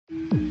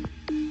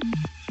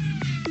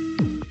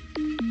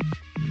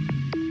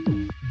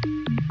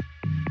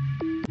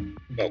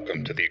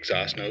Welcome to the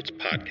Exhaust Notes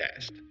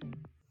Podcast.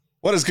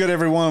 What is good,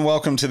 everyone?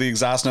 Welcome to the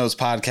Exhaust Notes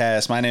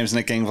Podcast. My name is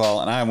Nick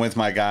Engvall, and I'm with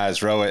my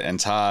guys, Rohit and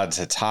Todd,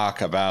 to talk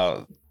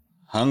about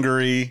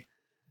Hungary.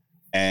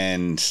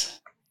 And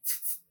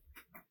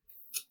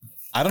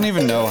I don't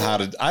even know how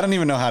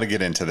to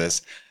get into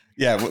this.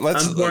 Yeah,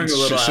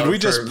 should we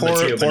just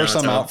pour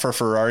some out for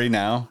Ferrari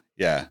now?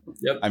 Yeah.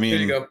 Yep. I mean, here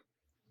you go.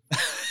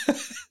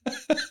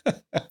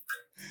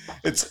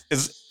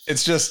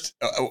 it's just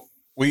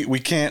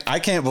I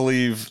can't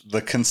believe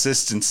the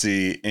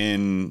consistency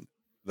in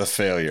the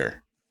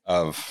failure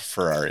of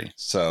Ferrari.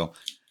 So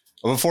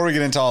before we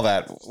get into all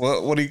that,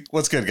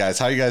 what's good, guys?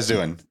 How you guys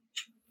doing?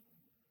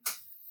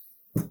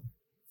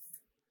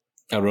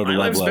 I wrote a My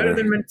love life's letter.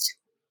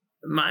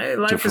 My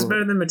life is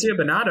better than Mattia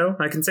Binotto.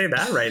 I can say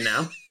that right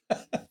now,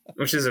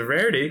 which is a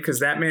rarity because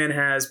that man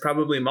has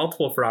probably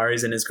multiple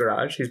Ferraris in his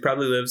garage. He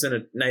probably lives in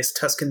a nice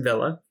Tuscan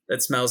villa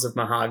that smells of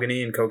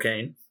mahogany and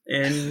cocaine.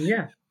 And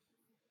yeah.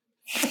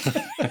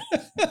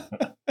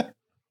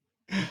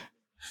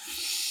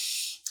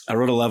 I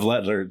wrote a love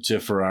letter to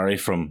Ferrari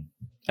from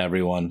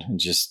everyone.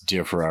 Just,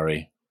 dear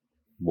Ferrari,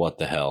 what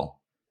the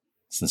hell?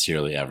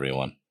 Sincerely,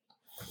 everyone.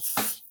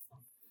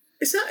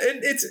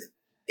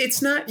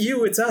 It's not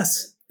you, it's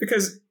us.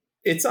 Because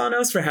it's on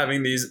us for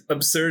having these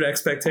absurd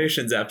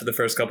expectations after the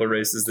first couple of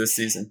races this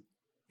season.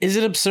 Is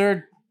it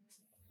absurd?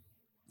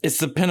 It's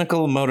the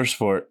pinnacle of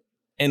motorsport.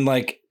 And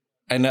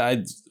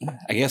I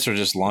guess we're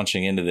just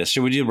launching into this.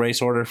 Should we do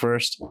race order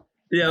first?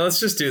 Yeah, let's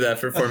just do that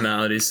for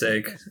formality's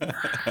sake.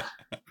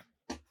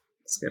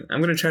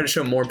 I'm going to try to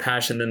show more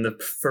passion than the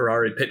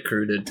Ferrari pit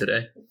crew did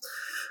today.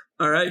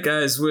 All right,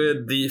 guys,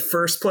 with the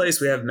first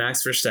place, we have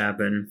Max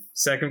Verstappen.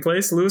 Second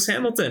place, Lewis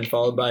Hamilton,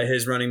 followed by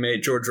his running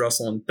mate, George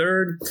Russell, in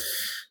third.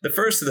 The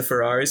first of the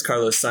Ferraris,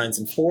 Carlos Sainz,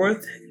 in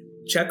fourth.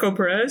 Checo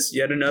Perez,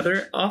 yet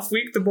another off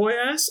week, the boy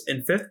ass,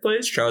 in fifth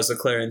place. Charles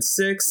Leclerc in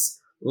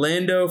sixth.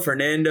 Lando,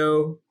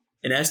 Fernando,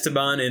 and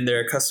Esteban in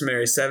their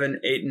customary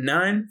 7, 8, and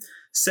 9.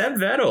 Seb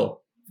Vettel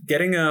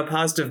getting a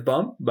positive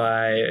bump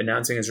by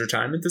announcing his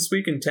retirement this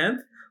week in 10th.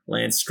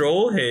 Lance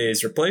Stroll,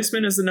 his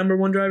replacement, as the number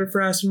one driver for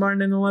Aston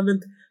Martin in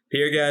 11th.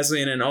 Pierre Gasly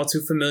in an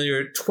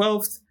all-too-familiar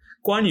 12th.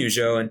 Guan Yu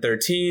Zhou in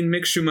 13.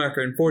 Mick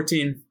Schumacher in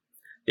 14.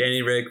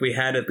 Danny Rick, we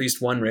had at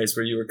least one race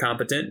where you were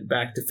competent,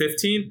 back to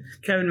 15th.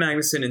 Kevin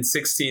Magnussen in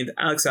 16th.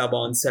 Alex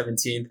Albon in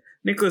 17th.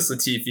 Nicholas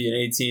Latifi in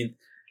 18th.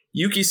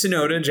 Yuki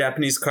Tsunoda,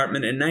 Japanese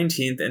cartman, in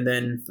 19th. And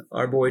then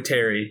our boy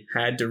Terry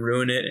had to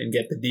ruin it and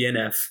get the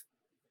DNF.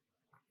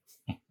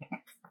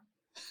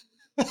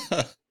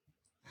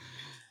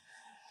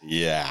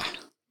 Yeah.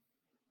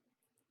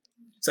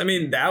 So, I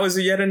mean, that was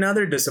yet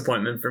another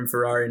disappointment from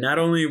Ferrari. Not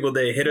only will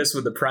they hit us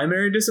with the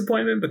primary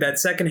disappointment, but that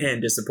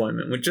secondhand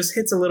disappointment, which just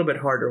hits a little bit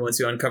harder once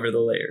you uncover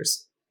the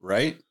layers.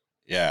 Right?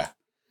 Yeah.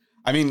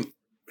 I mean,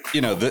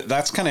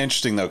 that's kind of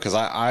interesting, though, because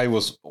I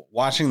was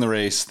watching the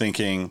race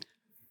thinking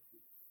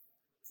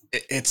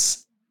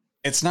it's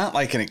not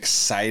like an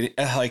exciting,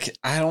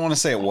 I don't want to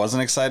say it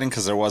wasn't exciting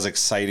because there was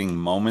exciting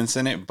moments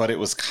in it, but it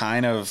was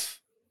kind of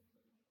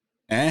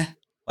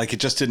it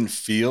just didn't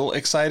feel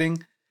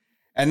exciting.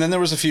 And then there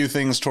was a few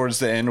things towards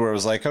the end where it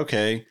was like,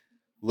 okay,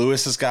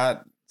 Lewis has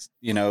got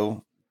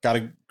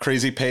a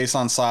crazy pace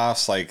on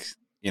softs.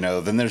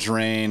 Then there's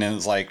rain and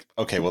it's like,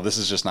 okay, well, this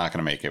is just not going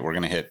to make it. We're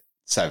going to hit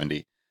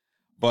 70.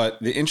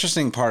 But the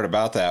interesting part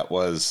about that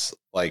was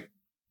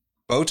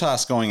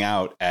Bottas going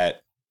out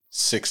at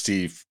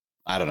 60,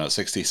 I don't know,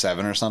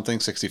 67 or something,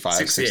 65,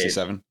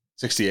 67,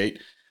 68.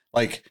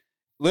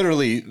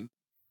 Literally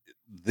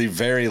the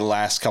very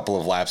last couple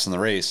of laps in the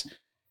race.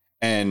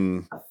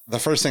 And the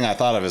first thing I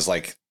thought of is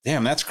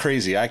damn, that's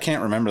crazy. I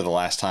can't remember the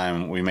last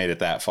time we made it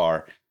that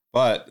far.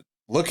 But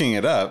looking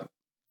it up,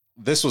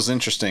 this was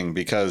interesting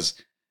because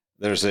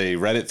there's a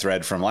Reddit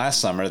thread from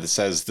last summer that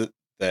says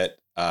that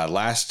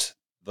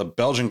the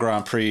Belgian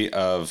Grand Prix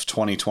of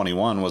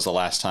 2021 was the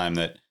last time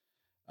that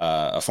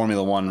a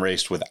Formula One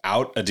raced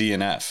without a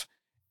DNF.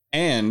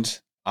 And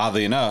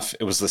oddly enough,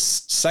 it was the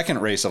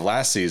second race of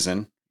last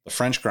season. The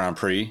French Grand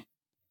Prix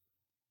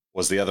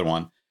was the other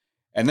one.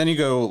 And then you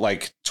go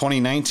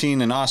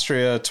 2019 in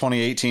Austria,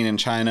 2018 in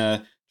China,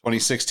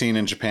 2016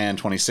 in Japan,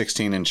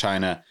 2016 in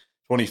China,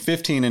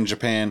 2015 in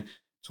Japan,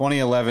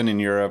 2011 in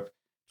Europe,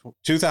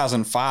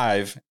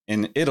 2005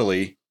 in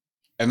Italy,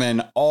 and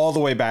then all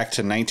the way back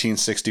to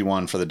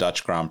 1961 for the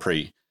Dutch Grand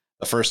Prix.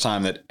 The first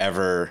time that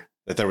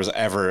there was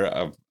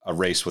ever a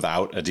race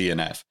without a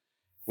DNF,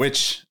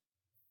 which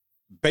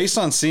based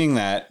on seeing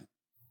that,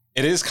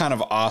 it is kind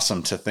of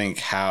awesome to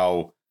think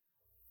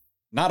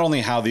not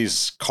only how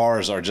these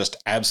cars are just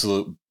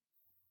absolute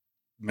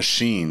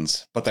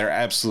machines, but they're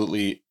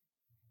absolutely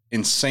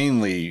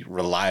insanely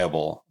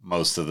reliable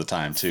most of the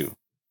time too.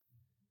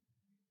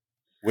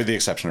 With the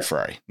exception of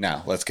Ferrari.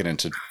 Now, let's get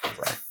into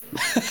Ferrari.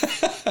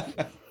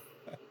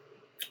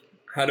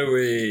 How do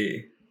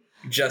we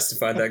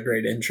justify that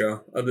great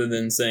intro other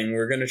than saying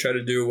we're going to try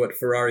to do what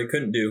Ferrari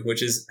couldn't do,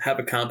 which is have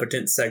a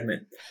competent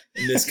segment.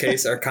 In this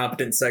case, our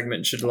competent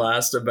segment should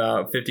last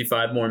about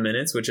 55 more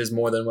minutes, which is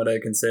more than what I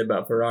can say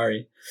about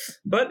Ferrari.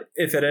 But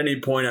if at any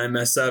point I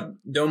mess up,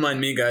 don't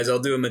mind me, guys. I'll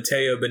do a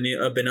Matteo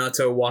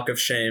Binotto walk of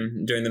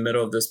shame during the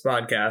middle of this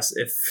podcast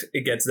if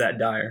it gets that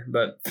dire.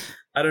 But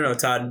I don't know,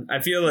 Todd. I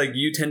feel like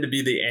you tend to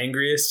be the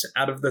angriest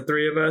out of the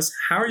three of us.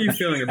 How are you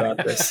feeling about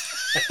this?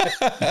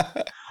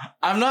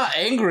 I'm not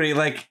angry.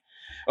 Like,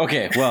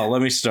 okay, well,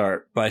 let me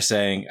start by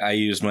saying I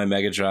used my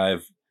Mega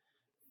Drive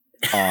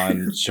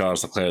on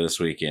Charles Leclerc this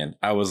weekend.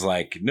 I was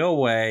like, no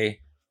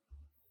way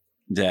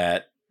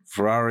that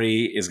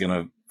Ferrari is going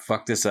to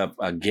fuck this up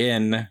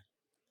again,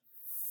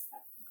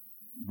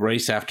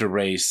 race after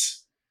race.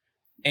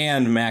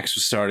 And Max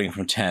was starting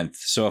from 10th.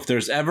 So if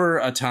there's ever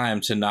a time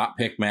to not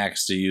pick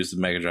Max to use the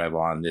Mega Drive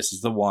on, this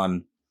is the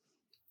one.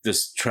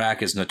 This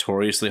track is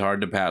notoriously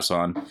hard to pass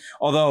on.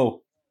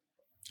 Although,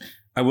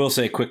 I will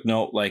say, quick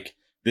note, like,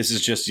 this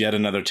is just yet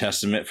another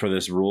testament for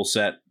this rule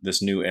set,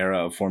 this new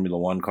era of Formula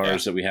One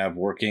cars that we have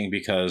working,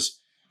 because,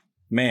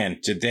 man,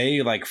 did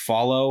they, like,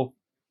 follow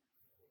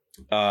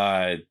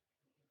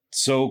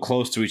so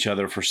close to each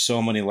other for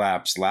so many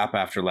laps, lap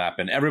after lap,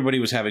 and everybody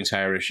was having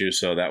tire issues,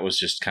 so that was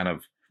just kind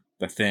of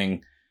the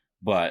thing.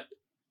 But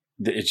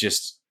it's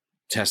just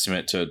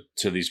testament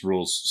to these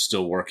rules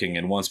still working.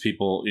 And once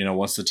people,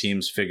 once the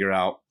teams figure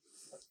out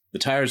the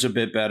tires a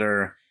bit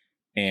better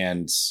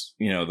and,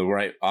 the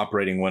right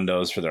operating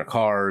windows for their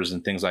cars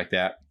and things like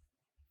that,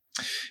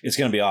 it's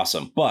going to be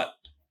awesome. But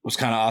it was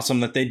kind of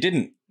awesome that they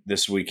didn't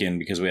this weekend,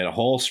 because we had a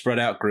whole spread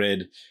out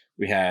grid.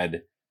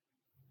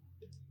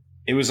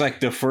 It was like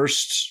the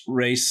first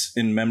race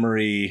in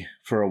memory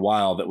for a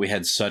while that we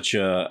had such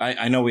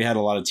I know we had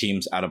a lot of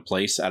teams out of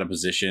place, out of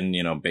position,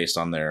 based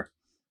on their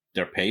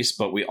pace,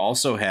 but we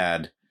also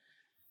had,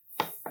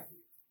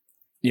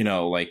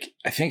 like,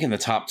 I think in the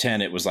top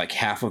 10, it was like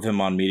half of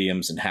them on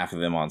mediums and half of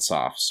them on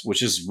softs,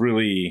 which is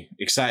really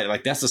exciting.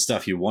 Like, that's the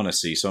stuff you want to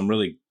see. So I'm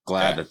really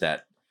glad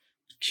that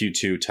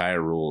Q2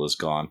 tire rule is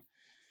gone.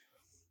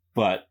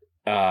 But,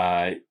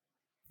 I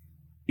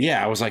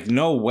was like,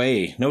 no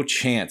way, no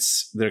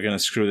chance they're going to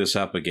screw this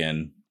up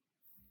again.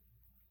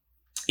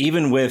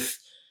 Even with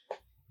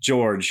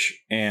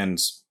George, and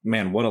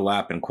man, what a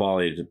lap in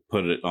quality to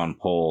put it on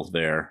pole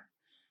there.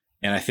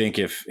 And I think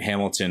if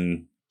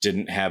Hamilton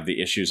didn't have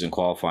the issues in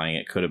qualifying,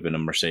 it could have been a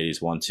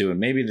Mercedes 1-2, and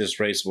maybe this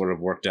race would have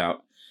worked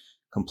out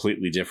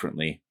completely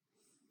differently.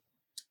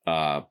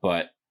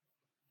 But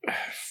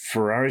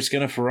Ferrari's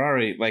gonna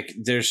Ferrari. Like,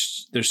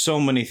 there's so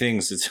many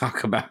things to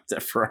talk about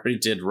that Ferrari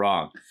did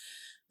wrong.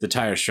 The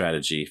tire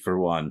strategy, for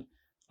one,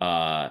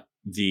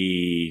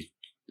 the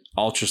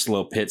ultra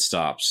slow pit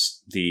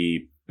stops,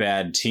 the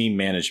bad team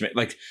management,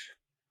 like,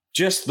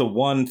 just the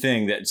one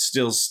thing that's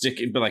still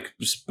sticking. But, like,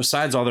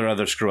 besides all their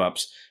other screw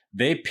ups,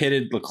 they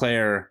pitted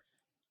Leclerc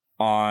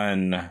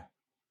on, I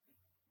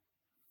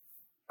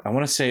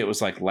want to say it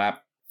was like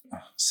lap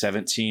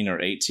 17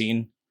 or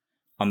 18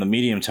 on the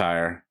medium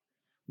tire,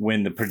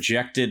 when the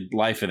projected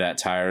life of that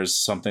tire is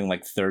something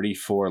like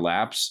 34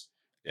 laps.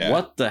 Yeah.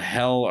 What the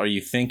hell are you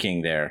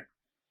thinking there?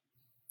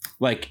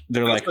 Like,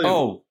 they're like,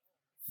 oh,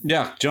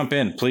 yeah, jump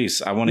in,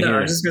 please. I want to hear.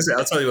 I was just going to say,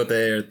 I'll tell you what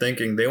they are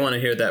thinking. They want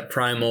to hear that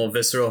primal,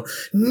 visceral,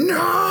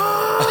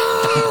 no!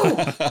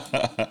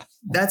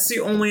 That's the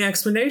only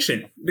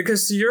explanation.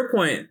 Because to your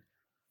point,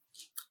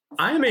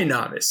 I am a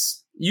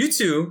novice. You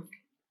two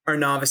are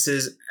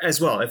novices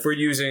as well, if we're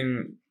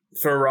using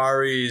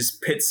Ferrari's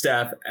pit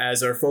staff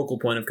as our focal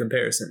point of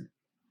comparison.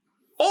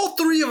 All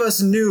three of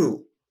us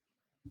knew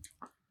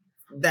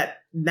that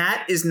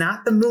is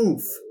not the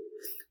move.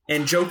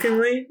 And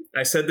jokingly,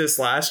 I said this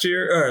last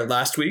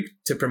week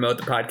to promote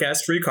the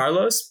podcast, free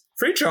Carlos,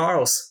 free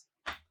Charles.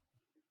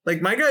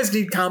 Like, my guys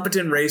need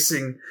competent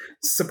racing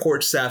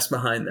support staffs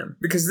behind them,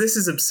 because this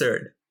is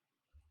absurd.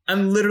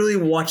 I'm literally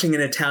watching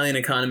an Italian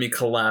economy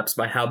collapse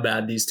by how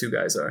bad these two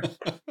guys are.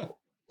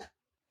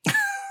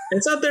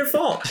 It's not their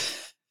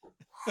fault.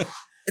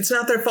 It's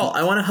not their fault.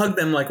 I want to hug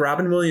them like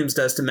Robin Williams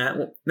does to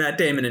Matt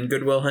Damon in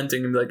Good Will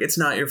Hunting and be like, it's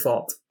not your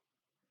fault.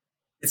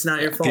 It's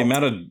not your fault. The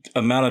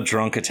amount of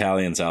drunk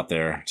Italians out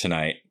there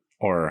tonight,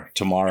 or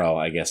tomorrow,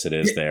 I guess it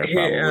is there.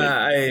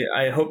 Probably.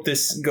 I hope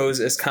this goes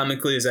as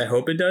comically as I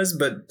hope it does.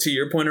 But to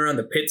your point around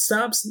the pit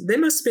stops, they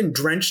must have been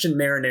drenched in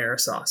marinara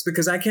sauce,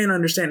 because I can't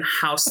understand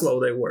how slow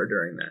they were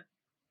during that.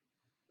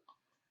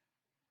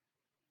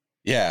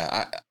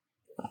 Yeah,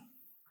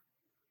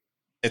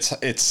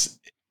 it's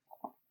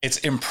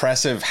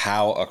impressive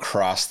how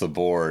across the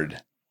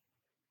board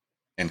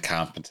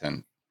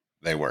incompetent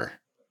they were.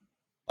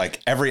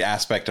 Like, every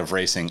aspect of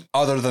racing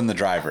other than the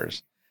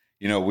drivers.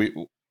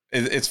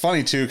 It's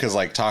funny too, because,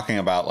 like, talking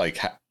about, like,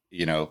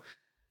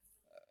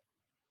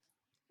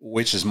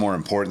 which is more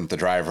important, the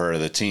driver or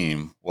the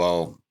team?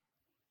 Well,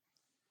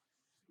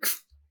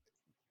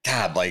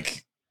 God,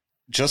 like,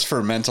 just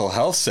for mental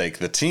health's sake,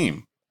 the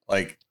team.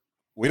 Like,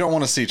 we don't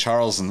want to see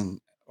Charles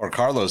or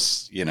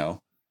Carlos,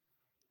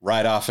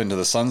 ride off into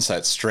the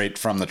sunset straight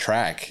from the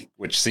track,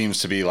 which seems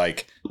to be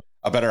like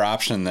a better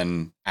option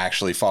than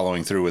actually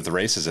following through with the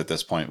races at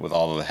this point with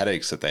all of the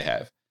headaches that they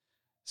have.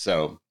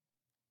 So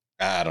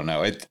I don't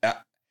know.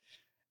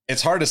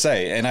 It's hard to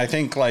say. And I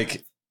think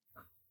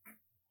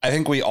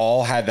we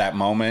all had that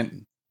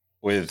moment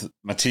with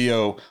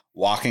Matteo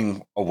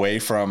walking away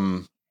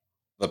from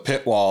the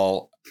pit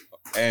wall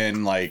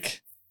and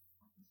like,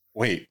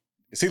 wait,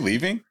 is he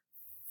leaving?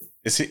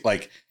 Is he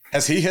like,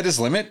 has he hit his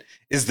limit?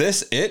 Is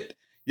this it?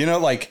 You know,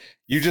 like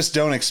you just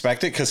don't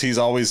expect it because he's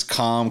always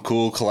calm,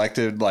 cool,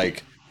 collected,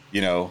 like,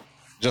 you know,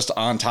 just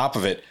on top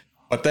of it.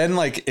 But then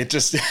like it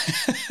just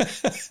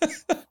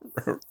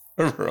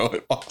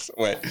Rohit walks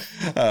away.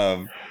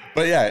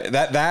 But yeah,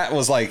 that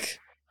was like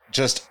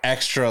just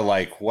extra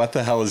like what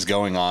the hell is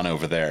going on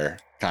over there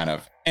kind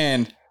of.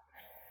 And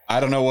I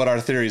don't know what our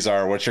theories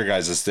are, what your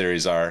guys'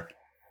 theories are,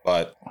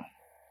 but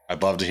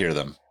I'd love to hear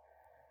them.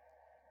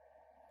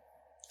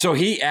 So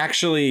he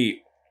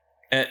actually,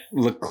 at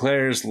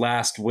Leclerc's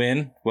last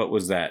win, what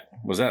was that?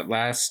 Was that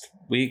last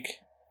week?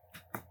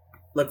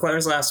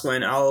 Leclerc's last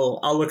win. I'll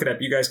look it up.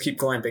 You guys keep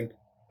glamping.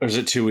 Or is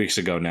it 2 weeks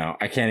ago now?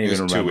 I can't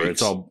even remember.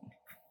 It's all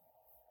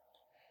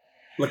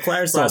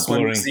Leclerc's last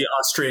win was the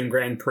Austrian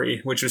Grand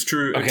Prix, which was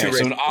true. Okay,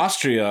 so in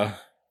Austria,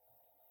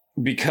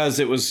 because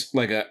it was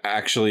like a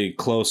actually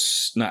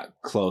close, not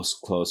close,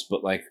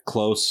 but like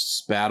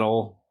close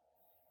battle,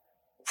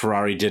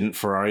 Ferrari didn't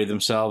Ferrari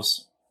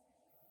themselves.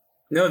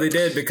 No, they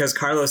did because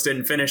Carlos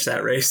didn't finish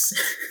that race.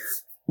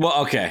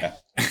 Well, okay.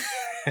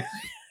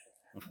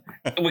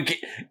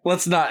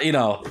 Let's not, you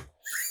know.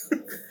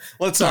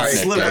 Let's not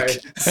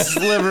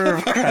sliver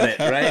of credit,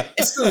 right?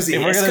 If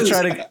we're going to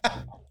try to...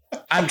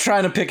 I'm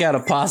trying to pick out a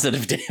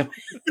positive, damn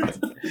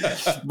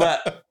it.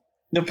 But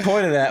the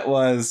point of that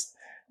was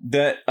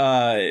that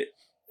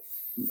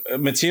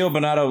Matteo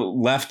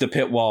Binotto left the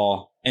pit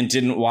wall and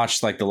didn't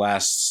watch like the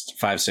last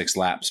 5-6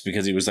 laps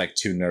because he was like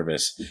too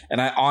nervous.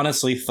 And I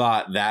honestly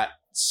thought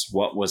that's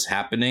what was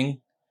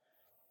happening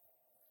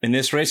in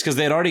this race because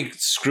they had already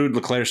screwed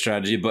Leclerc's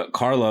strategy, but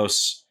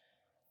Carlos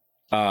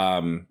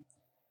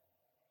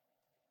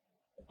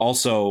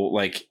also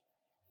like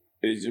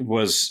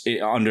was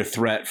under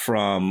threat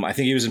from, I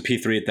think he was in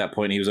P3 at that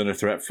point. He was under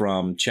threat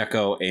from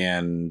Checo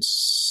and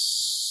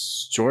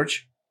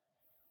George.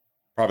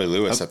 Probably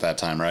Lewis at that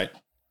time, right?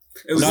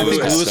 It was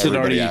Lewis had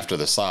already after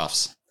the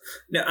softs.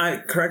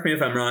 Now, correct me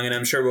if I'm wrong, and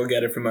I'm sure we'll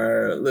get it from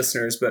our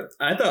listeners, but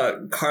I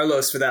thought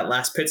Carlos for that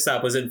last pit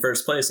stop was in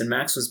first place and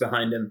Max was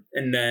behind him.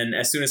 And then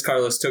as soon as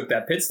Carlos took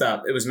that pit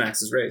stop, it was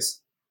Max's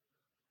race.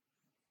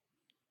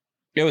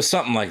 It was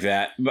something like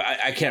that, but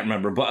I can't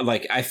remember. But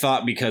like I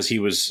thought because he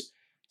was,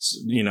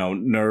 you know,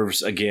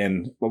 nerves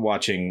again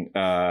watching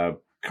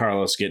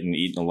Carlos getting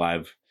eaten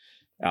alive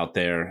out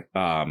there.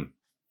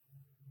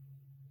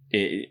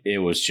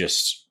 It was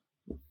just,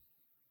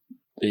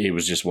 he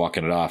was just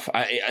walking it off.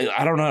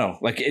 I don't know.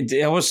 Like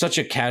it was such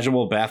a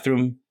casual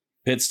bathroom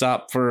pit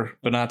stop for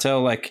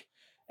Binotto. Like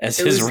as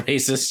his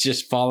race is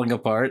just falling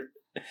apart.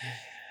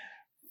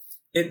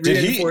 It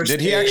reinforced did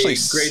he actually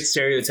great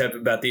stereotype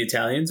about the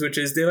Italians, which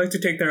is they like to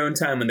take their own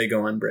time when they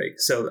go on break.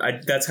 So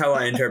that's how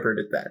I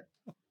interpreted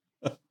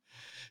that.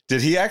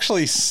 Did he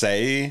actually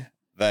say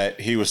that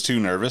he was too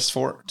nervous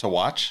to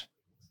watch?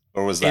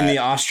 Or was that in the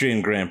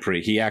Austrian Grand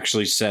Prix? He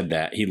actually said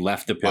that he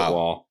left the pit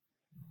wall.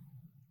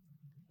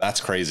 That's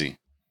crazy.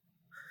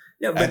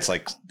 Yeah, but that's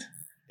like,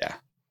 yeah,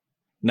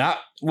 not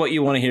what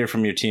you want to hear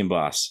from your team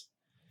boss.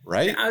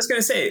 Right. I was going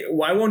to say,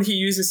 why won't he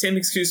use the same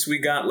excuse we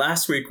got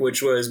last week,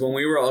 which was when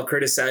we were all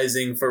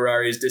criticizing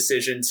Ferrari's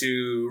decision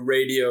to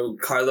radio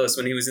Carlos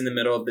when he was in the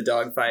middle of the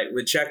dogfight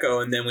with Checo.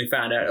 And then we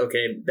found out,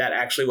 okay, that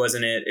actually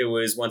wasn't it. It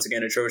was once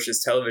again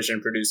atrocious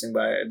television producing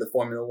by the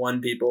Formula One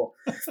people.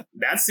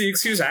 That's the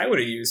excuse I would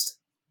have used.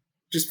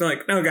 Just been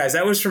like, no, guys,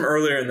 that was from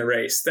earlier in the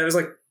race. That was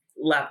like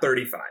lap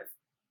 35.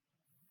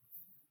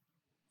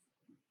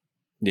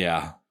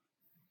 Yeah.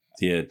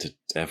 Yeah.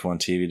 F1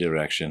 TV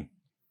direction.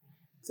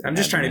 I'm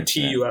just trying to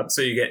tee you up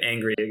so you get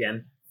angry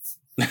again.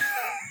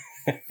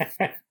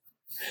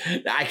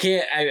 I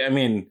can't. I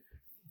mean,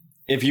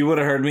 if you would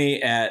have heard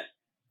me at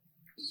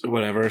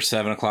whatever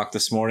 7 o'clock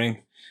this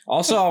morning.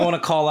 Also, I want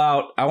to call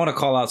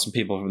out some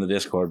people from the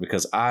Discord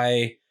because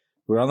we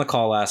were on the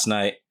call last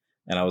night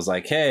and I was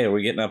like, "Hey, are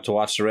we getting up to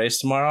watch the race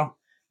tomorrow?"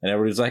 And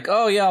everybody's like,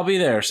 "Oh yeah, I'll be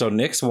there." So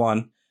Nick's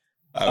won.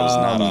 I was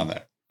not on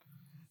there.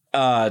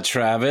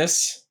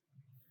 Travis.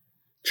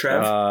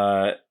 Greg.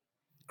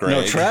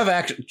 No,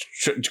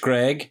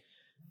 Greg.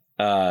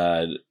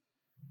 I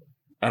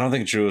don't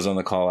think Drew was on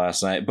the call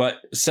last night, but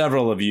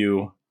several of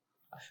you.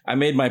 I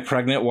made my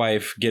pregnant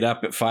wife get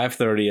up at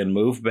 5:30 and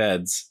move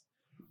beds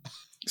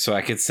so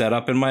I could set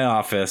up in my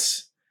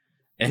office.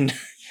 And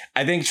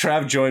I think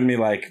Trav joined me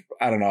like,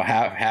 I don't know,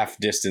 half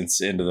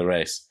distance into the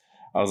race.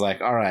 I was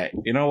like, all right,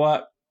 you know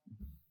what?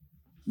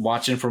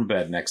 Watching from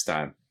bed next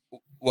time.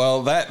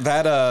 Well, that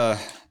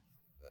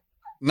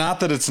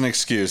not that it's an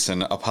excuse,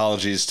 and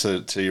apologies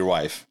to your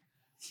wife,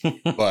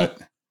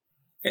 but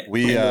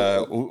we,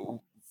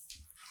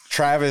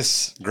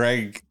 Travis,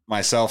 Greg,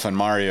 myself, and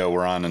Mario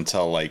were on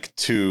until like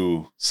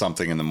 2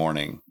 something in the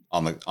morning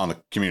on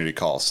the community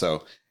call.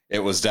 So it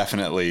was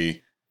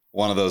definitely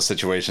one of those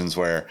situations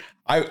where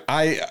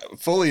I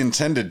fully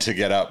intended to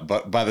get up,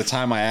 but by the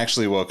time I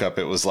actually woke up,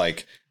 it was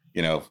like,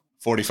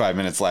 45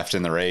 minutes left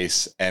in the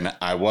race, and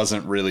I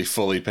wasn't really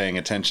fully paying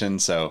attention.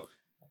 So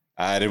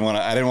I didn't want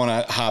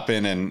to hop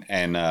in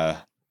and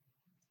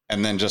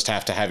then just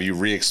have you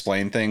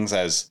re-explain things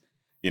as,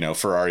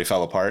 Ferrari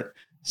fell apart.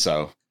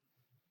 So,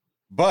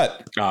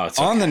 but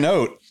on the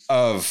note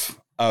of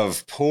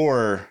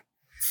poor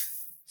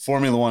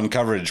Formula One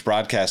coverage,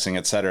 broadcasting,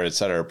 et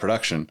cetera,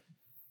 production,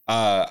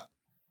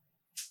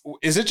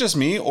 is it just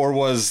me, or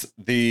was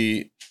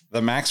the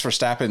Max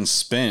Verstappen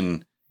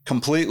spin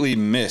completely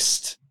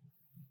missed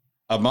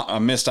a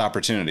missed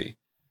opportunity?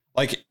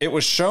 Like, it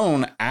was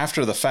shown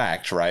after the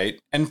fact, right?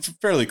 And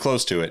fairly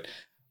close to it,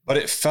 but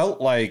it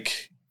felt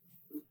like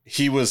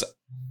he was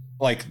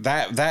like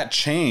that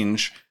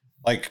change,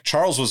 like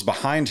Charles was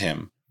behind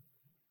him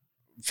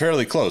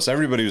fairly close.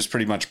 Everybody was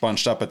pretty much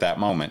bunched up at that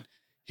moment.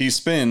 He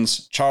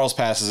spins, Charles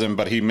passes him,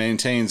 but he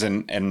maintains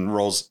and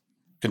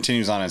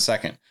continues on in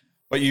second.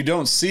 But you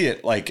don't see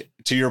it, like,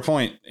 to your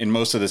point, in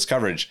most of this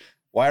coverage.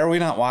 Why are we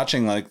not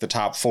watching like the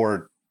top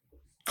 4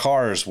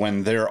 cars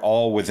when they're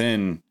all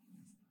within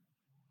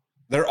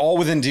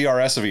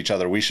DRS of each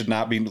other? We should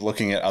not be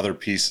looking at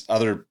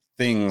other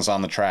things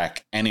on the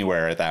track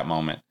anywhere at that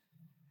moment.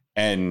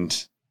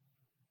 And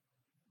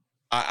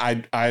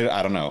I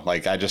don't know.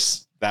 Like,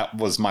 that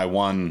was my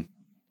one,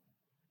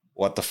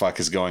 what the fuck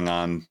is going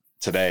on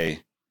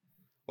today?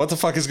 What the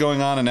fuck is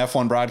going on in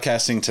F1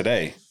 broadcasting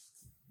today?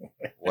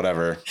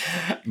 Whatever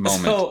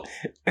moment. So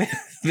I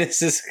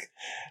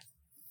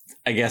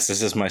guess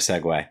this is my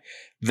segue.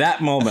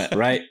 That moment,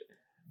 right?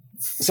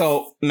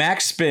 So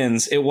Max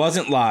spins. It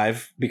wasn't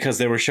live because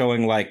they were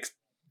showing like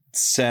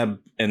Seb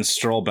and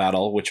Stroll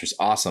battle, which was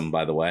awesome,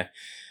 by the way.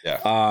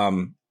 Yeah.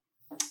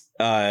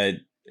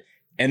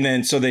 And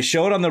then so they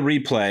showed on the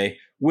replay,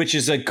 which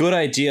is a good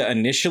idea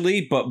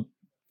initially, but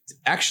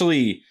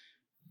actually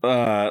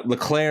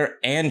Leclerc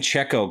and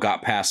Checo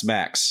got past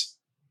Max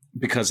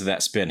because of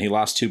that spin. He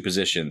lost 2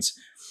 positions.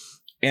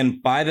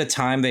 And by the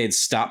time they had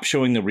stopped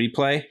showing the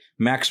replay,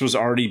 Max was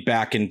already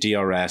back in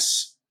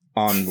DRS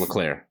on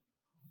Leclerc.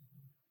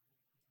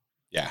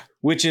 Yeah.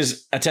 Which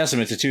is a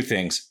testament to 2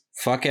 things.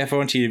 Fuck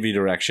F1 TV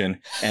direction,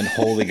 and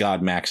holy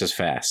God, Max is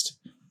fast.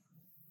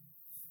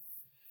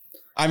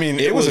 I mean,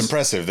 it was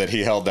impressive that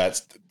he held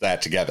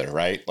that together,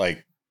 right?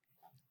 Like,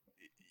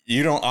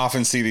 you don't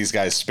often see these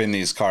guys spin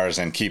these cars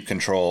and keep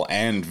control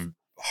and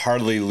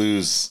hardly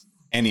lose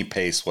any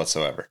pace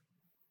whatsoever.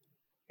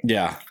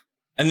 Yeah.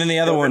 And then the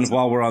other one,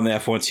 while we're on the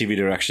F1 TV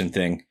direction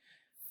thing,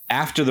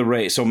 after the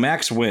race, so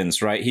Max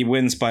wins, right? He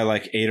wins by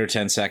like 8 or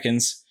 10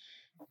 seconds.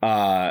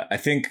 I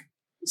think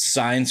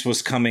Sainz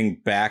was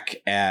coming back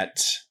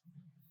at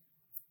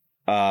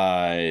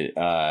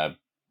Russell.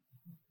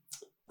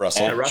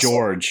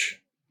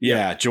 George.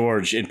 Yeah,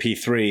 George in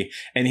P3.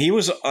 And he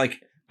was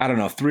like, I don't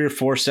know, 3 or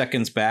 4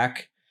 seconds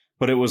back,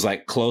 but it was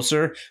like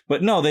closer.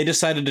 But no, they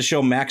decided to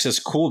show Max's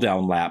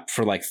cooldown lap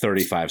for like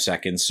 35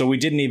 seconds. So we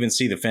didn't even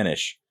see the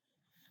finish.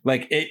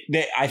 Like,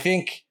 I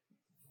think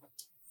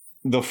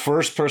the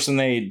first person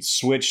they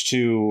switched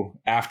to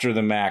after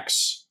the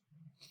Max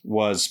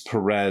was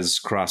Perez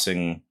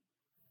crossing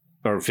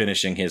or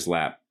finishing his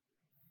lap.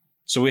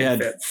 So we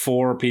had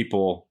 4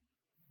 people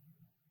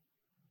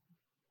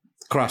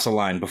cross the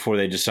line before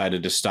they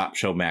decided to stop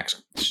showing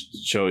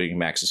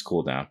Max's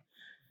cooldown.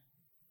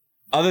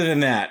 Other than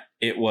that,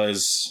 it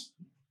was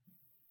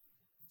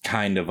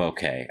kind of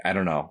okay. I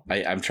don't know.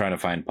 I'm trying to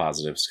find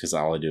positives because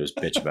all I do is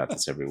bitch about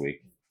this every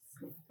week.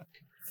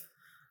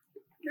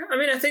 I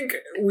mean, I think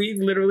we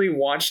literally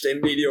watched a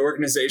media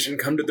organization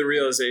come to the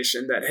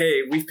realization that,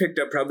 hey, we've picked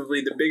up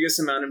probably the biggest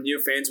amount of new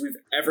fans we've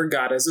ever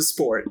got as a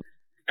sport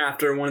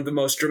after one of the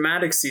most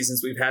dramatic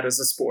seasons we've had as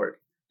a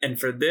sport. And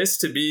for this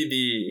to be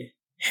the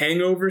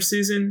hangover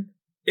season,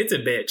 it's a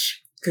bitch.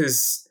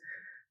 Because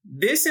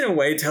this, in a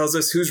way, tells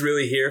us who's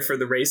really here for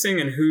the racing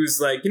and who's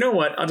like, you know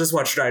what, I'll just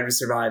watch Drive to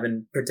Survive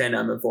and pretend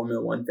I'm a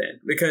Formula One fan.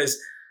 Because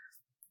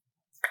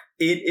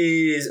it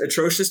is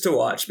atrocious to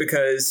watch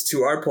because,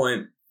 to our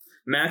point,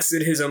 Max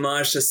did his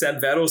homage to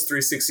Seb Vettel's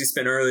 360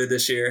 spin earlier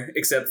this year,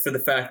 except for the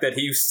fact that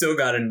he still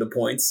got into the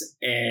points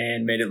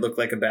and made it look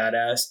like a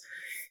badass.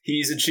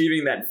 He's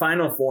achieving that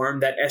final form,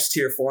 that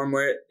S-tier form,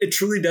 where it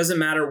truly doesn't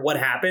matter what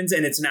happens,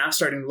 and it's now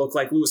starting to look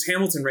like Lewis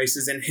Hamilton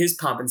races in his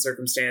pomp and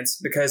circumstance,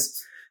 because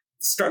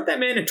start that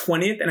man at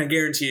 20th, and I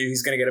guarantee you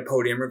he's going to get a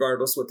podium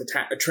regardless what the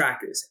track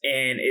is.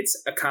 And it's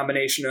a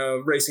combination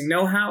of racing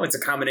know-how. It's a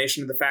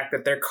combination of the fact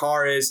that their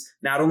car is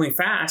not only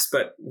fast,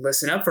 but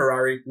listen up,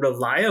 Ferrari,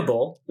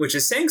 reliable, which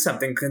is saying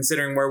something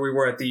considering where we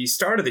were at the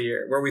start of the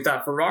year, where we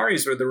thought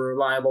Ferraris were the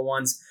reliable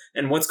ones.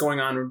 And what's going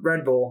on with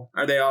Red Bull?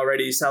 Are they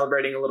already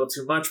celebrating a little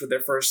too much with their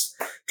first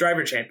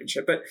driver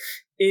championship? But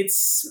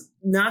it's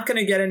not going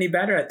to get any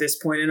better at this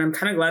point. And I'm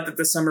kind of glad that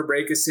the summer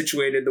break is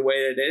situated the way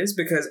it is,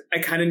 because I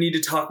kind of need to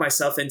talk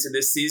myself into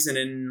this season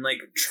and like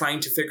trying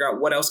to figure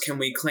out what else can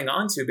we cling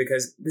on to,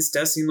 because this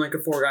does seem like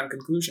a foregone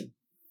conclusion.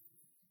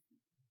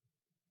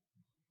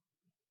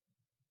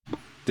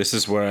 This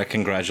is where I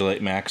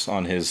congratulate Max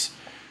on his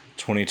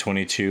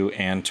 2022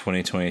 and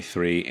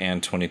 2023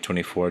 and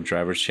 2024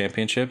 drivers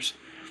championships.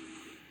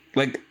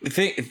 Like,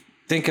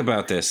 think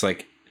about this.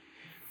 Like,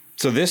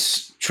 so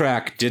this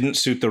track didn't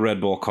suit the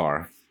Red Bull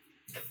car.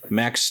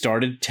 Max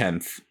started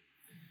 10th.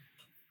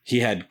 He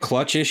had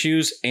clutch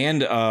issues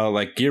and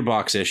like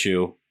gearbox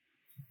issue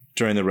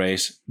during the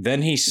race.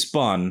 Then he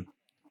spun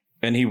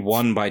and he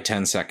won by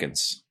 10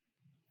 seconds.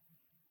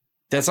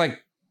 That's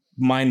like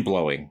mind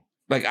blowing.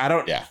 Like, I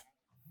don't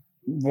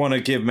want to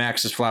give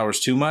Max his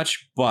flowers too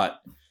much, but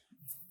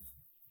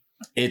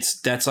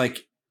that's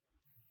like,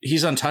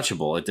 he's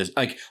untouchable at this.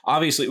 Like,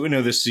 obviously we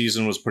know this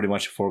season was pretty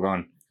much a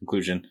foregone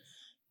conclusion,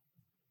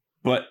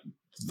 but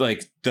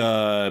like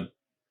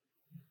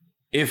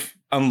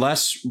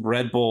unless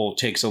Red Bull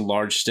takes a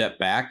large step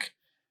back,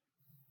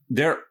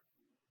 they're,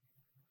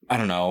 I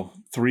don't know,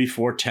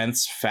 3-4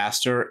 tenths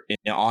faster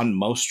on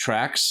most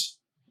tracks,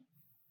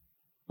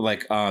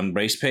 like on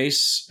race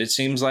pace, it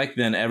seems like,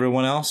 than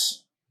everyone else.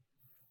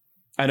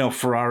 I know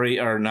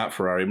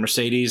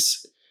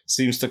Mercedes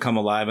seems to come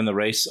alive in the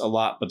race a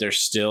lot, but they're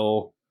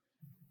still,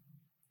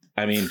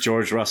 I mean,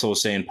 George Russell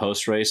was saying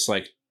post-race,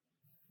 like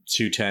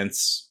 2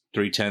 tenths,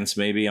 3 tenths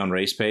maybe on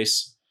race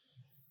pace.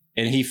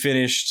 And he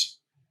finished,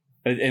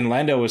 and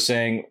Lando was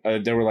saying,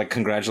 they were like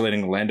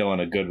congratulating Lando on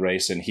a good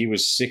race, and he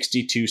was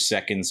 62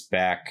 seconds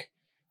back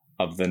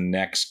of the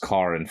next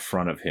car in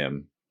front of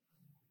him.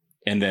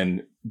 And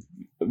then,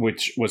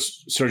 which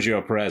was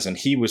Sergio Perez, and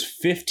he was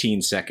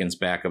 15 seconds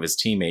back of his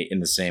teammate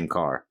in the same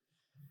car.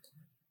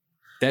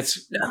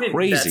 That's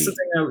crazy. That's the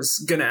thing I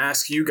was going to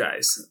ask you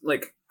guys.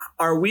 Like,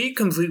 are we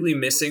completely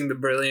missing the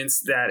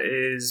brilliance that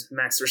is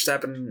Max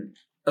Verstappen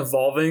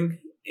evolving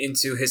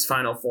into his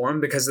final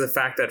form because of the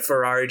fact that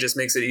Ferrari just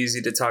makes it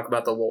easy to talk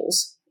about the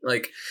lulls?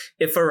 Like,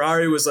 if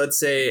Ferrari was, let's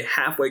say,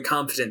 halfway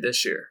competent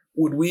this year,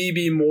 would we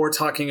be more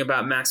talking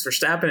about Max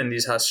Verstappen in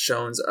these hush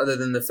tones other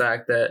than the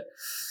fact that,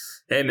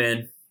 hey,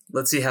 man,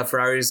 let's see how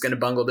Ferrari is going to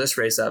bungle this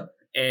race up?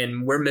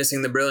 And we're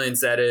missing the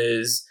brilliance that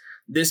is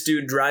this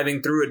dude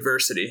driving through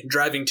adversity,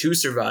 driving to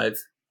survive,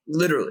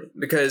 literally.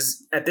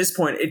 Because at this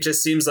point, it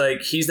just seems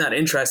like he's not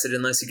interested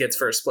unless he gets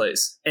first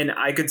place. And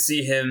I could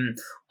see him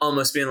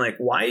almost being like,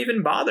 why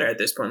even bother at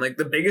this point? Like,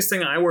 the biggest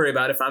thing I worry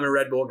about if I'm a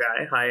Red Bull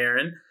guy, hi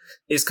Aaron,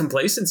 is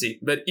complacency.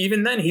 But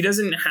even then, he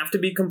doesn't have to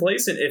be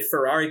complacent if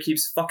Ferrari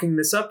keeps fucking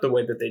this up the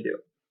way that they do.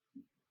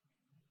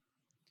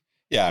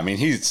 Yeah, I mean,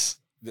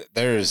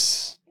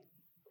 there's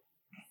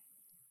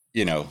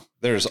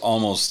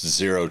almost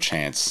zero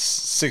chance.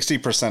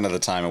 60% of the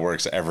time it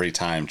works every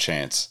time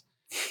chance.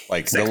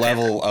 Like, the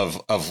level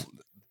of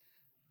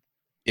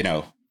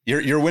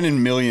you're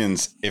winning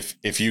millions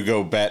if you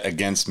go bet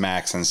against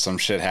Max and some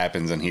shit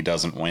happens and he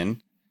doesn't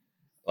win.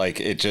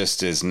 Like, it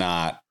just is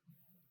not,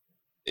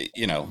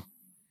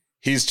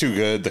 he's too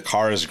good. The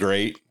car is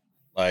great.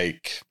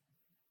 Like,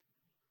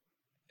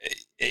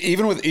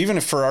 even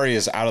if Ferrari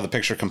is out of the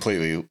picture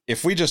completely,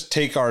 if we just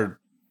take our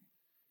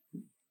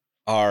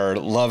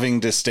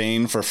loving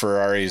disdain for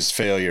Ferrari's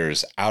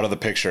failures out of the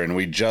picture and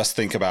we just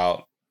think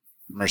about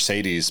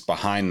Mercedes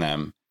behind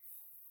them,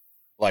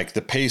 like,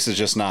 the pace is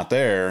just not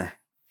there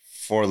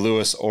for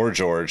Lewis or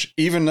George,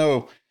 even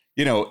though,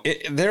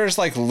 there's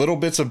like little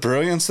bits of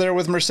brilliance there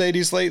with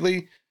Mercedes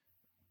lately.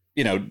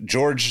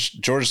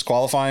 George's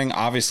qualifying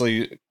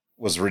obviously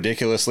was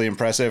ridiculously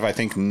impressive. I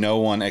think no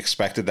one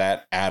expected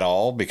that at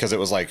all, because it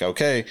was like,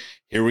 okay,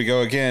 here we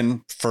go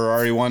again.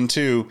 Ferrari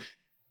 1-2.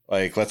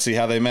 Like, let's see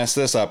how they mess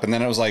this up. And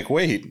then it was like,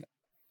 wait,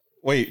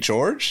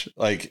 George?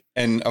 Like,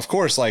 and of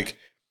course, like,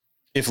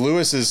 if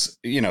Lewis is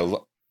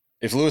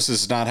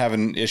not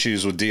having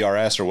issues with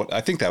DRS or what,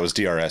 I think that was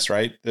DRS,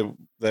 right?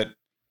 That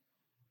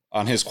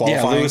on his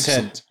qualifying. Yeah, Lewis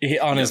had,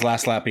 on his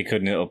last lap, he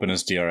couldn't open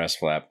his DRS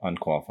flap on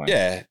qualifying.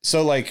 Yeah.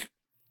 So, like,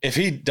 if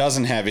he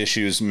doesn't have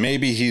issues,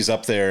 maybe he's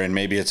up there and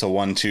maybe it's a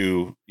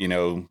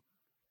 1-2,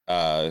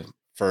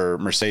 for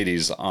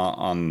Mercedes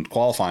on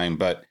qualifying.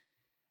 But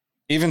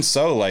even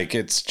so, like,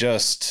 it's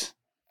just,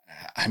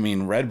 I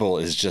mean, Red Bull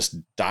is just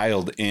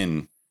dialed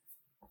in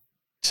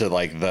to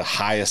like the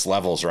highest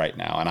levels right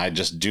now. And I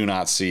just do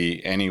not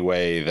see any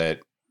way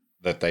that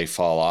they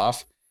fall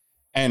off.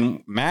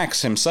 And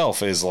Max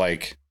himself is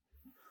like,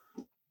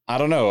 I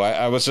don't know.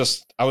 I was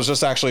just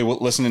actually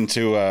listening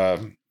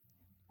to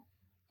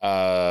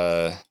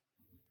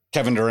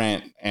Kevin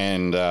Durant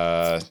and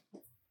on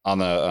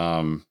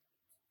the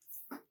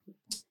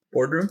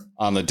boardroom,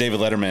 on the David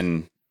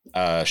Letterman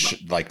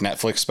like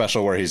Netflix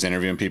special where he's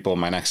interviewing people,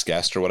 My Next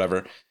Guest or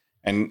whatever.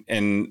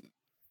 And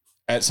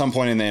at some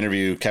point in the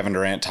interview, Kevin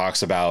Durant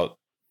talks about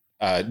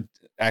Letterman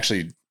asked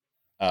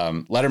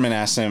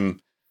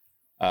him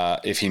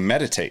if he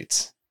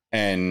meditates,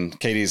 and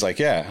Katie's like,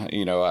 yeah,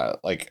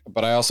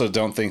 but I also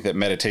don't think that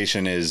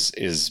meditation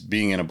is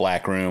being in a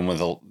black room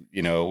with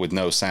with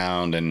no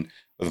sound and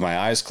with my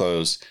eyes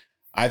closed.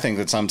 I think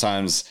that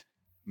sometimes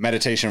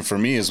meditation for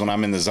me is when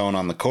I'm in the zone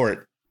on the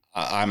court.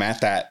 I'm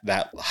at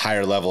that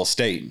higher level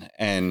state.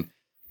 And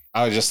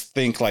I would just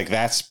think like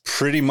that's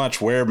pretty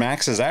much where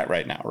Max is at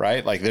right now,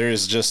 right? Like there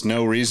is just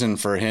no reason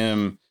for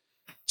him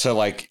to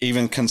like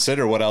even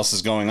consider what else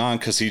is going on,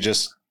 because he's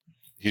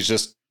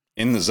just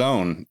in the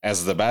zone,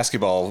 as the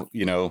basketball,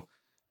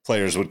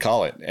 players would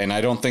call it. And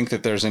I don't think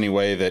that there's any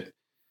way that,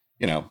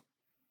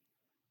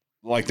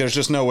 like there's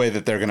just no way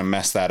that they're going to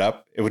mess that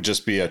up. It would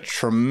just be a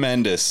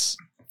tremendous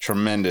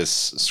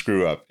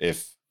screw up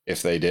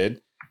if they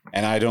did.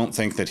 And I don't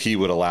think that he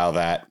would allow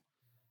that.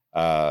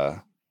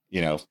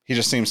 He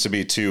just seems to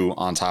be too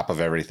on top of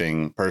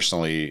everything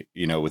personally,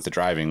 with the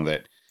driving,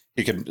 that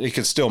he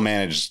could still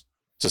manage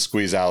to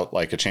squeeze out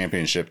like a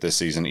championship this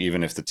season,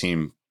 even if the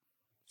team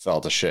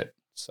fell to shit.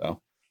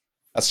 So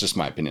that's just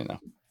my opinion, though.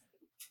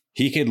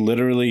 He could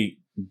literally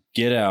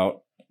get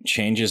out,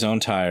 change his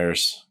own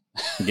tires,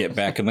 get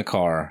back in the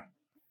car,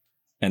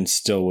 and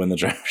still win the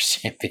drivers'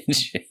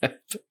 championship.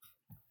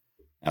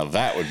 Now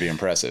that would be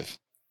impressive.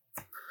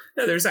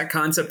 Yeah, there's that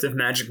concept of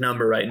magic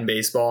number, right, in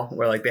baseball,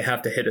 where like they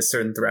have to hit a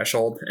certain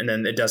threshold and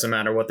then it doesn't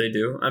matter what they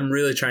do. I'm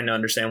really trying to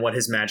understand what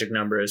his magic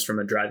number is from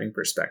a driving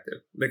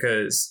perspective,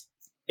 because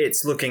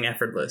it's looking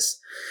effortless.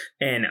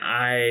 And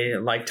I,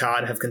 like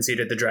Todd, have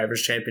conceded the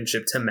drivers'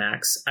 championship to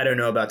Max. I don't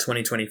know about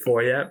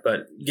 2024 yet,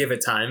 but give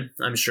it time.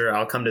 I'm sure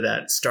I'll come to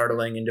that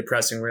startling and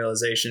depressing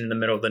realization in the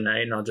middle of the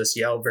night and I'll just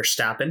yell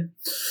Verstappen.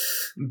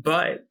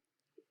 But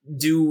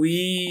do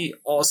we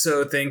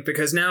also think,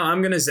 because now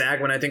I'm going to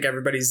zag when I think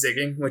everybody's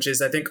zigging, which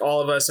is I think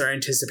all of us are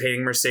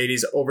anticipating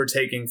Mercedes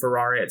overtaking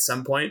Ferrari at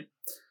some point.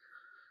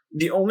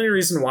 The only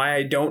reason why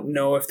I don't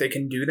know if they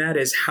can do that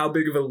is how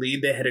big of a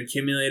lead they had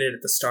accumulated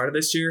at the start of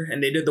this year.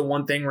 And they did the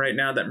one thing right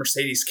now that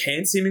Mercedes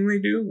can't seemingly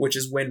do, which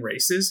is win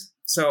races.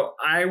 So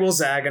I will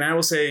zag and I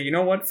will say, you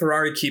know what?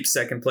 Ferrari keeps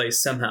second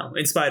place somehow,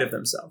 in spite of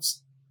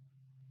themselves.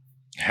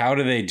 How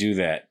do they do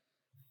that?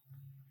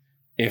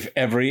 If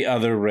every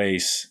other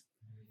race,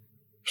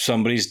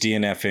 somebody's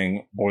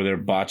DNFing, or they're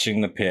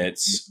botching the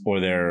pits, or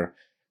they're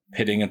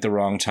pitting at the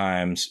wrong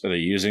times, or they're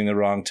using the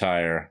wrong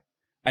tire.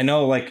 I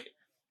know, like,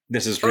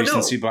 this is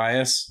recency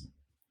bias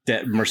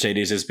that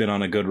Mercedes has been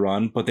on a good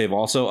run, but they've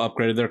also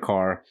upgraded their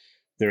car.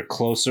 They're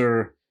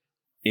closer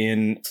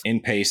in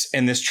pace,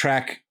 and this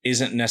track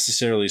isn't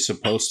necessarily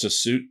supposed to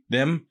suit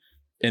them,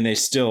 and they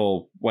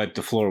still wiped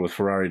the floor with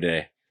Ferrari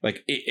today.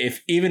 Like,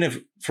 even if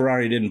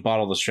Ferrari didn't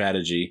bottle the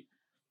strategy,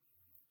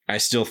 I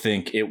still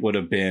think it would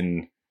have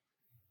been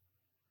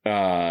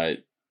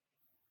obviously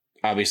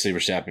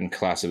Verstappen,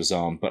 class of his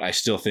own, but I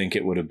still think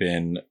it would have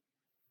been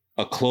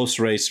a close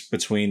race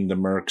between the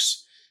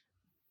Mercs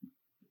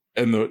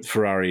and the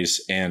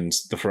Ferraris, and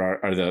the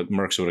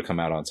Mercs would have come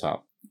out on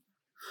top.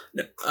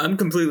 I'm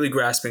completely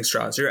grasping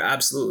straws. You're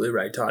absolutely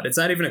right, Todd. It's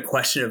not even a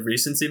question of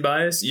recency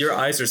bias. Your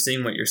eyes are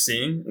seeing what you're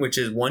seeing, which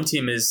is one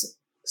team is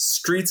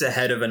streets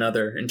ahead of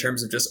another in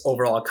terms of just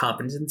overall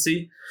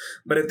competency.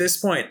 But at this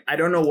point, I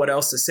don't know what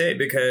else to say,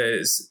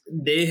 because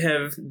they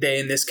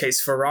in this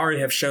case,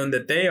 Ferrari, have shown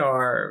that they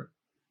are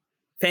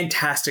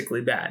fantastically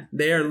bad.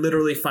 They are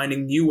literally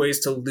finding new ways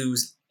to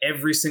lose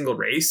every single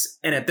race.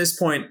 And at this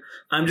point,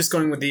 I'm just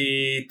going with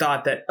the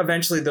thought that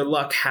eventually the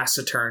luck has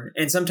to turn.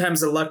 And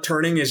sometimes the luck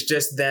turning is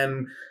just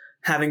them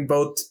having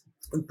both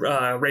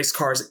race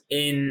cars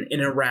in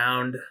and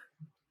around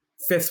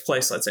fifth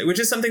place, let's say, which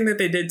is something that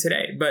they did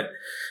today. But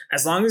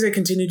as long as they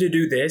continue to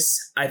do this,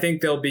 I think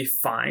they'll be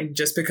fine,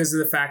 just because of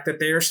the fact that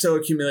they are still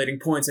accumulating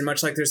points. And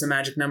much like there's a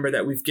magic number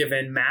that we've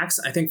given Max,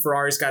 I think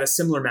Ferrari's got a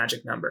similar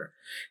magic number.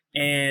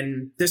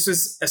 And this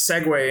was a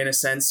segue, in a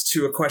sense,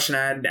 to a question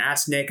I had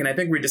asked Nick, and I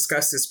think we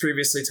discussed this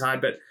previously, Todd,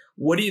 but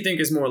what do you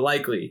think is more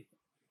likely?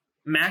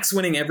 Max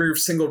winning every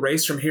single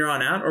race from here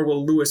on out, or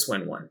will Lewis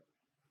win one?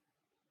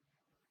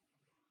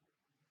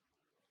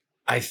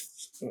 I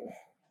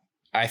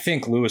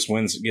think Lewis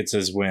gets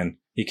his win.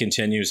 He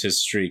continues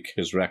his streak,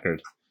 his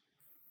record.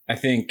 I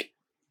think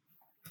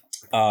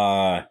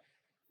there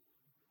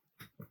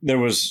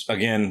was,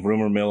 again,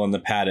 rumor mill in the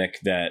paddock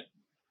that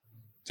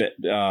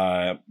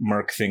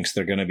Merck thinks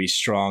they're going to be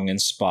strong in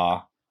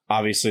Spa.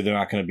 Obviously, they're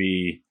not going to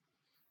be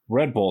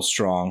Red Bull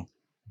strong,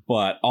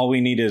 but all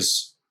we need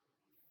is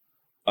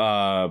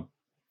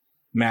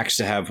Max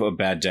to have a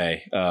bad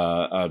day,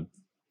 a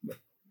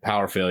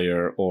power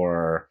failure,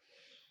 or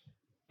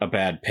a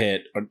bad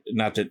pit. Or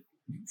not that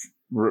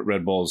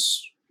Red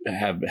Bulls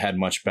have had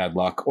much bad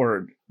luck,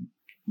 or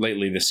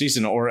lately this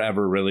season, or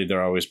ever really.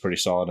 They're always pretty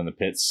solid in the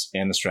pits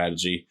and the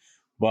strategy,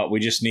 but we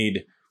just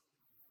need,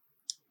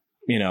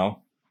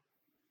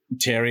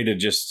 Terry to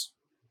just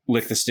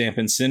lick the stamp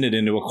and send it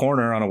into a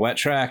corner on a wet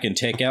track and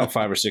take out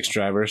 5 or 6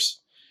 drivers.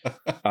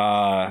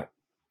 And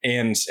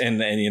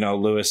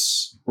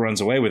Lewis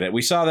runs away with it.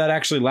 We saw that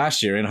actually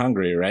last year in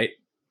Hungary, right?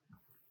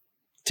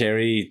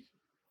 Terry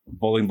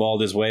bowling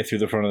balled his way through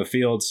the front of the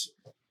field,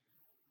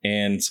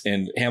 and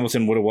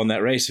Hamilton would have won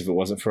that race if it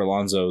wasn't for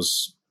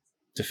Alonso's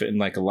defending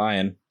like a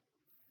lion.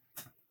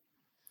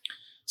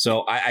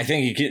 So I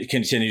think he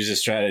continues his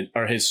strategy,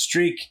 or his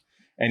streak,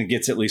 and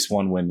gets at least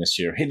one win this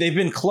year. They've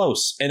been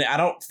close, and I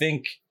don't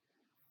think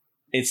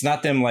it's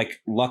not them like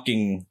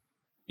lucking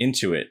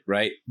into it,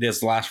 right?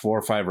 This last 4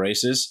 or 5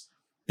 races,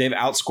 they've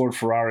outscored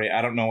Ferrari.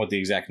 I don't know what the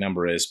exact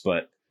number is,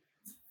 but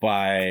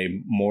by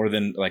more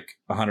than like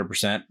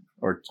 100%,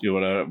 or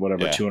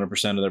whatever, Yeah.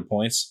 200% of their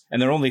points.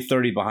 And they're only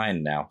 30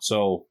 behind now.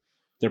 So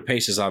their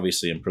pace is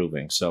obviously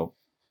improving. So,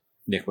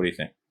 Nick, what do you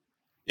think?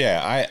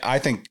 Yeah, I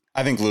think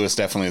Lewis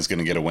definitely is going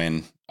to get a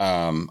win.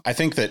 I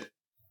think that,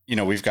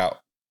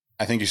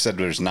 I think you said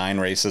there's 9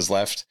 races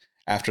left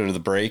after the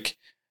break.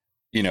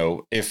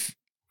 If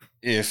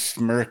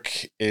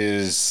Merck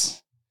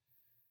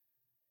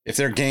if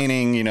they're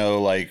gaining,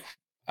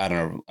 I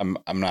don't know,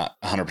 I'm not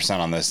 100%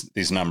 on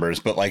these numbers,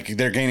 but like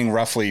they're gaining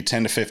roughly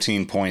 10 to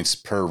 15 points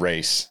per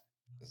race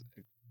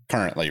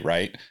currently,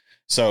 right?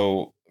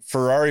 So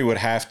Ferrari would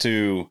have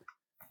to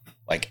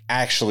like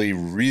actually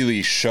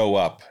really show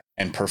up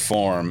and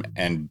perform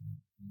and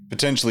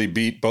potentially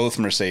beat both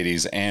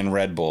Mercedes and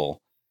Red Bull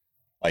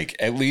like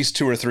at least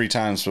 2 or 3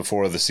 times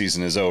before the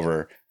season is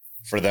over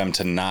for them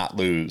to not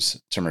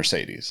lose to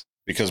Mercedes.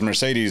 Because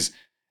Mercedes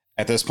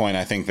at this point,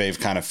 I think they've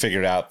kind of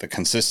figured out the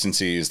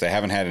consistencies. They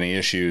haven't had any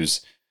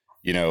issues,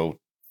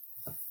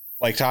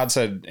 like Todd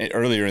said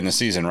earlier in the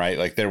season, right?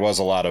 Like there was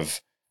a lot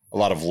of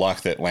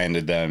luck that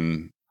landed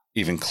them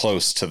even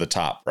close to the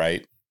top,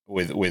 right?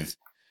 With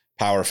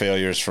power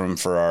failures from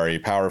Ferrari,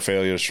 power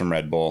failures from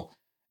Red Bull.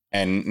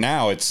 And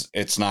now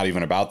it's not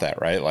even about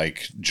that, right?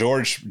 Like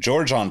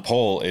George on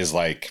pole is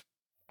like,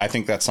 I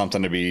think that's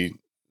something to be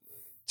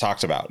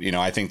talked about.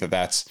 I think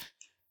that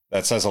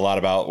says a lot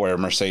about where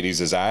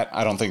Mercedes is at.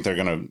 I don't think they're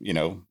going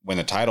to, win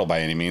the title by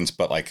any means,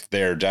 but like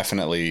they're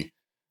definitely,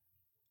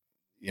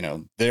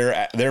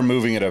 they're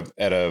moving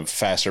at a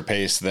faster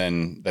pace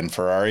than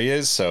Ferrari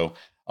is. So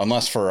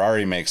unless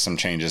Ferrari makes some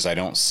changes, I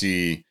don't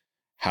see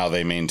how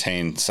they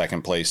maintain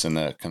second place in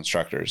the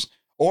constructors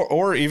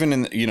or even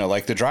in,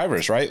 like the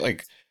drivers, right?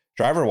 Like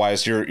driver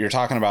wise, you're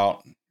talking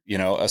about,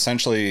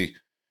 essentially,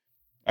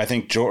 I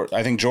think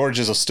George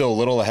is still a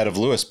little ahead of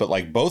Lewis, but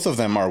like both of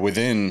them are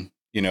within,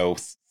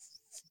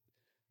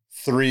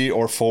 3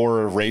 or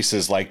 4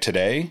 races like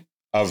today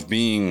of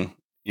being,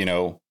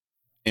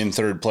 in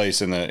third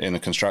place in the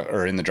construct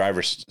or in the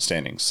driver's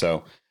standings.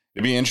 So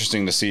it'd be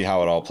interesting to see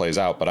how it all plays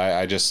out. But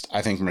I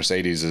think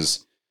Mercedes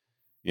is,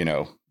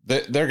 they're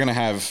going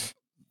to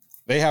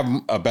they have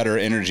a better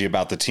energy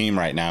about the team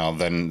right now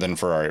than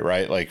Ferrari,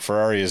 right? Like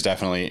Ferrari is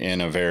definitely in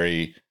a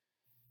very,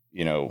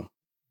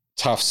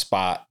 tough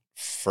spot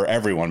for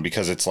everyone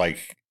because it's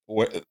like,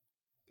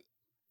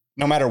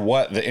 no matter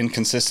what, the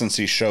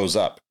inconsistency shows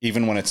up,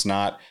 even when it's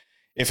not,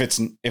 if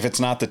it's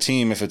not the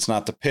team, if it's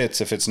not the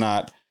pits, if it's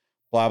not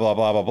blah, blah,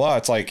 blah, blah, blah.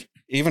 It's like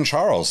even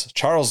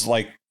Charles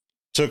like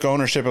took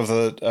ownership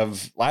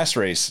of last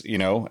race,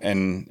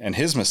 and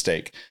his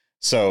mistake.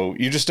 So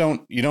you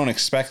don't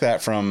expect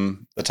that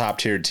from the top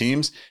tiered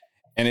teams.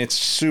 And it's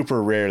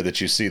super rare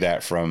that you see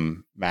that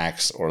from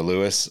Max or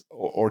Lewis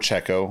or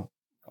Checo,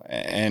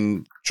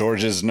 and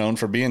George is known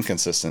for being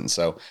consistent.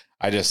 So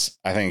I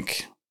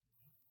think,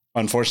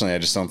 unfortunately, I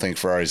just don't think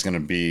Ferrari's going to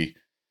be.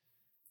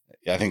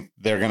 I think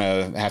they're going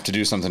to have to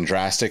do something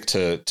drastic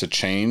to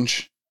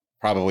change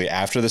probably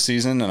after the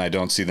season, and I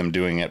don't see them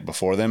doing it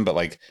before then. But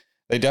like,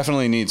 they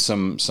definitely need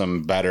some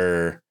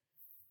better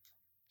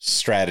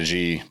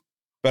strategy,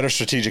 better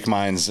strategic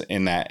minds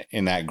in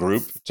that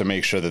group to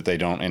make sure that they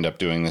don't end up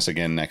doing this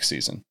again next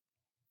season.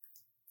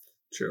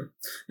 True.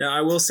 Now, I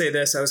will say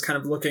this: I was kind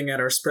of looking at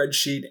our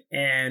spreadsheet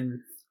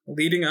and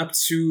leading up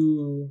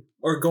to,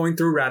 or going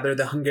through rather,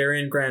 the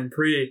Hungarian Grand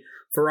Prix,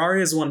 Ferrari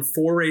has won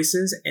 4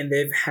 races and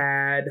they've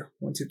had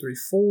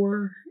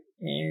 4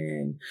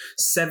 and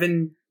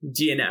 7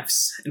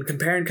 DNFs. And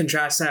compare and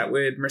contrast that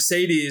with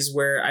Mercedes,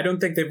 where I don't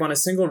think they've won a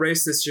single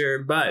race this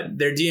year, but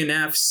their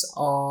DNFs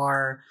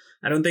are,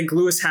 I don't think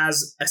Lewis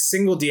has a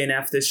single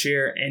DNF this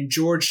year and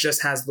George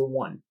just has the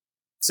 1.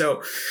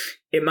 So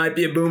it might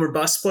be a boom or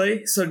bust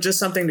play. So just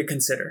something to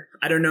consider.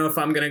 I don't know if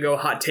I'm going to go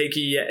hot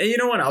takey yet. You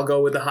know what? I'll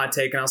go with the hot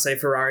take and I'll say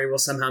Ferrari will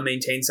somehow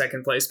maintain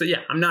second place. But yeah,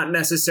 I'm not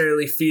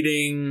necessarily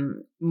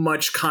feeding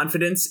much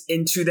confidence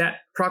into that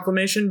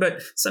proclamation,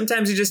 but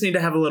sometimes you just need to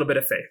have a little bit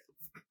of faith.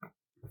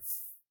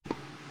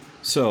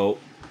 So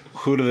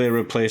who do they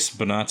replace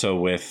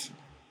Bonato with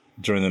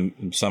during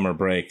the summer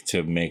break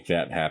to make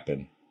that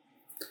happen?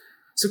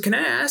 So can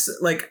I ask,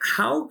 like,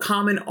 how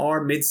common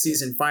are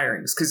mid-season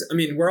firings? Because, I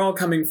mean, we're all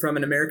coming from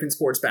an American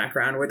sports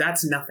background where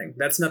that's nothing.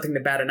 That's nothing to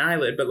bat an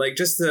eyelid. But, like,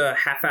 just the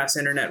half-ass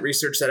internet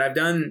research that I've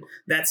done,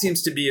 that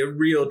seems to be a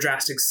real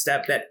drastic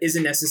step that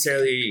isn't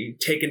necessarily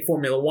taken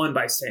Formula One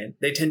by stand.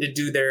 They tend to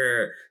do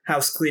their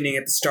house cleaning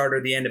at the start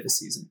or the end of the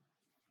season.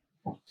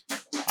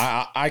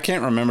 I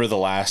can't remember the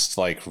last,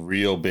 like,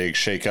 real big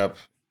shakeup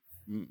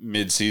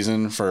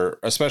mid-season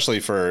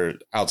especially for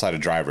outside of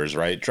drivers,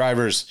 right?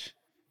 Drivers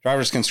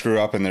can screw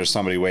up and there's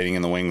somebody waiting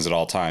in the wings at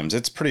all times.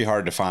 It's pretty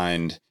hard to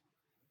find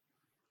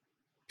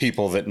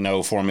people that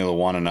know Formula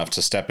One enough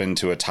to step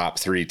into a top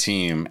 3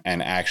 team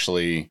and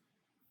actually,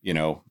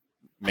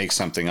 make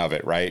something of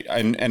it. Right.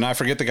 And I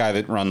forget the guy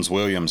that runs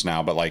Williams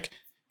now, but like,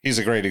 he's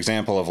a great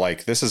example of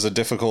like, this is a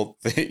difficult,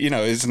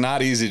 it's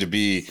not easy to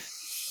be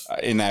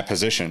in that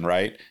position.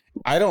 Right.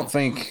 I don't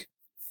think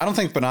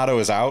Bonato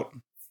is out.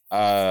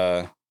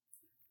 I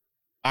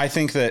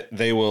think that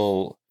they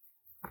will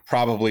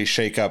probably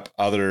shake up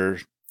other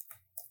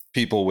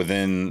people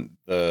within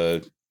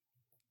the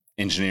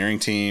engineering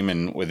team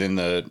and within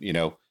the,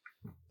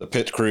 the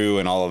pit crew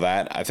and all of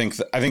that. I think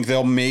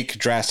they'll make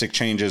drastic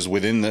changes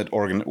within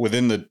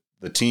the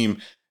team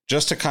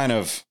just to kind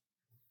of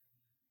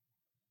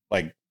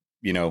like,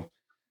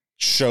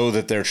 show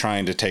that they're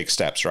trying to take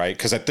steps, right?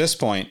 Because at this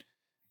point,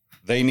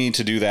 they need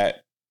to do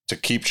that to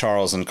keep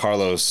Charles and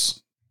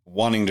Carlos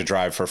wanting to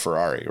drive for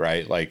Ferrari,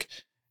 right? Like,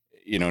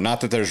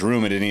 not that there's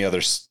room at any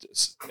other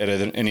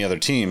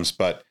teams,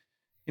 but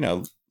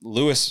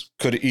Lewis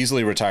could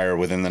easily retire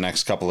within the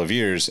next couple of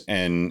years.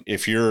 And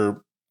if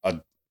you're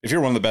one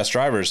of the best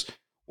drivers,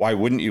 why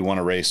wouldn't you want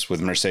to race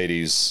with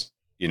Mercedes,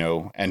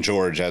 and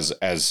George as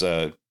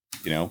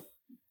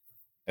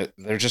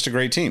they're just a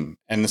great team.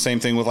 And the same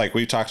thing with, like,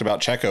 we've talked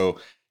about Checo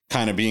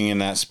kind of being in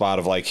that spot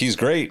of like, he's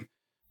great,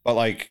 but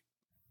like,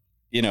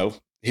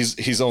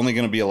 he's only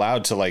going to be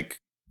allowed to like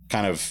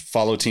kind of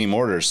follow team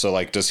orders. So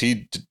like, does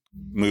he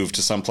move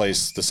to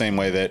someplace the same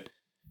way that,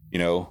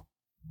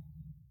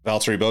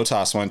 Valtteri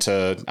Bottas went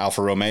to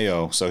Alfa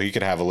Romeo so he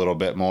could have a little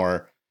bit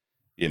more,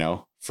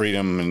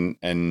 freedom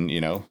and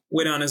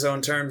win on his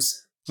own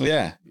terms.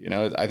 Yeah.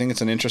 I think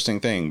it's an interesting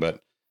thing,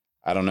 but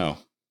I don't know.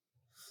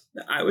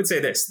 I would say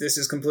this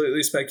is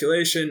completely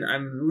speculation.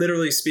 I'm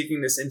literally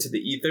speaking this into the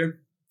ether.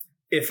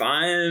 If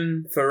I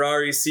am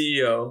Ferrari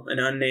CEO, an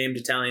unnamed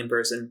Italian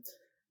person,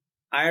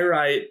 I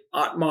write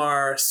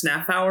Otmar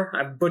Snafauer.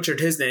 I've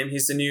butchered his name.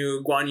 He's the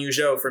new Guan Yu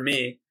Zhou for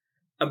me.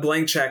 A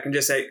blank check and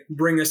just say,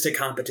 bring us to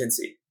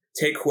competency.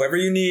 Take whoever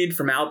you need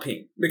from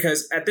Alpine.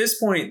 Because at this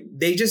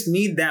point, they just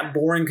need that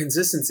boring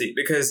consistency.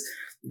 Because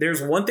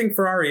there's one thing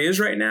Ferrari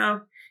is right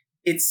now.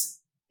 It's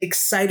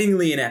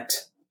excitingly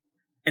inept.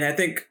 And I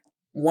think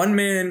one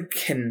man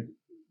can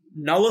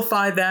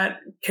nullify that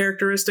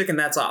characteristic, and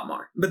that's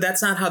Otmar. But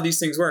that's not how these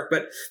things work.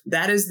 But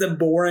that is the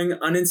boring,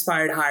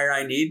 uninspired hire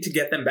I need to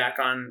get them back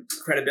on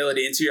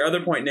credibility. And to your other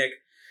point, Nick,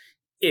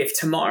 if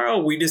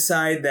tomorrow we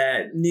decide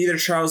that neither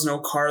Charles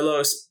nor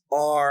Carlos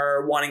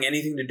are wanting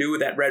anything to do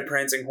with that red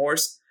prancing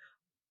horse,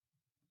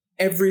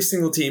 every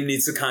single team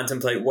needs to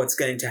contemplate what's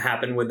going to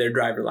happen with their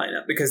driver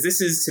lineup. Because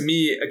this is, to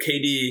me, a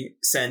KD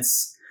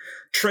sense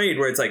trade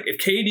where it's like, if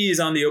KD is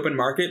on the open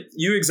market,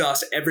 you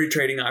exhaust every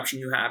trading option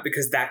you have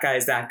because that guy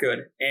is that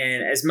good.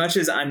 And as much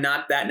as I'm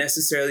not that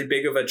necessarily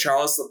big of a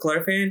Charles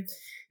Leclerc fan,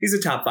 he's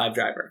a top 5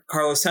 driver.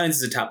 Carlos Sainz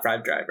is a top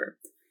 5 driver.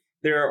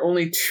 There are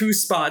only 2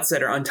 spots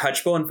that are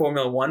untouchable in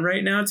Formula One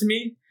right now to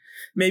me.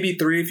 Maybe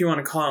 3 if you want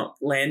to call it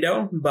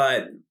Lando,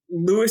 but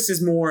Lewis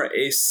is more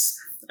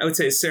I would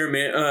say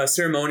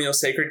ceremonial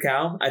sacred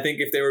cow. I think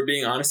if they were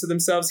being honest with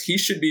themselves, he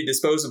should be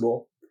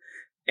disposable.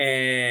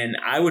 And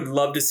I would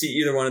love to see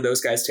either one of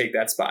those guys take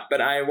that spot.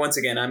 But I'm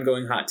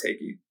going hot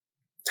takey.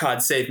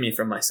 Todd, save me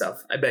from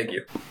myself. I beg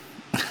you.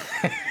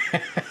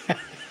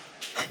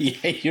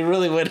 Yeah, you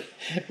really went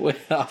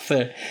off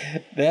there.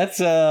 That's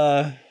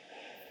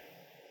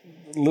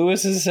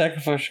Lewis's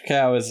sacrificial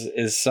cow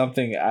is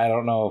something I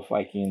don't know if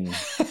I can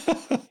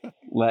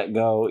let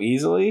go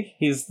easily.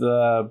 He's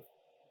the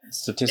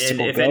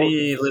statistical And if goat.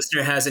 any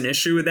listener has an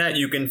issue with that,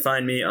 you can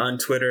find me on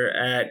Twitter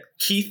at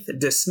Keith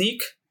DeSneak.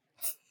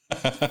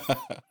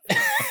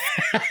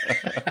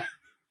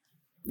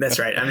 That's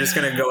right. I'm just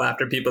going to go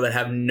after people that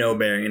have no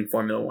bearing in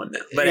Formula One now.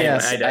 But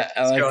yes, anyway,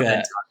 I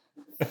like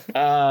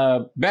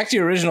that. Back to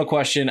your original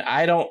question.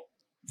 I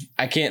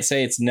can't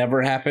say it's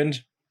never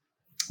happened,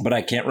 but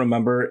I can't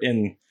remember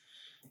in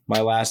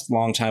my last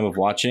long time of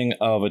watching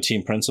of a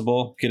team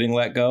principal getting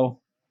let go.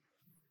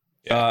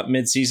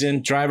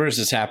 Mid-season drivers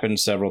has happened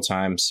several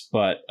times,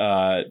 but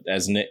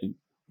as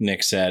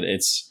Nick said,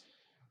 it's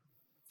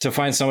to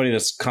find somebody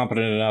that's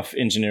competent enough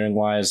engineering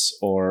wise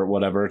or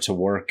whatever to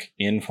work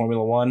in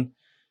Formula One.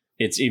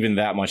 It's even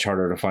that much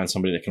harder to find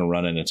somebody that can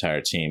run an entire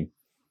team.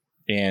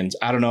 And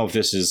I don't know if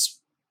this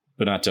is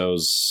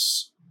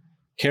Binotto's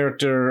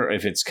character,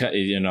 if it's,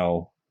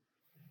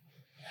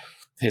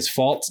 his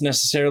fault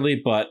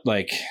necessarily, but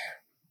like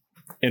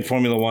in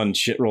Formula One,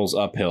 shit rolls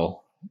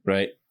uphill,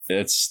 right?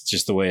 It's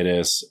just the way it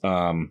is.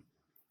 And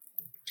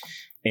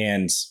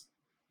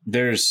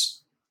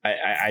there's,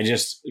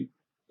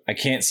 I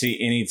can't see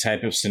any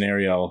type of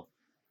scenario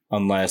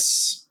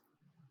unless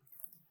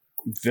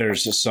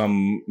there's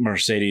some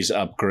Mercedes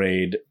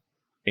upgrade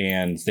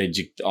and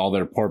all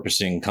their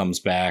porpoising comes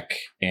back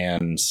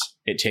and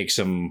it takes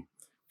them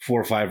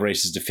 4 or 5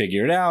 races to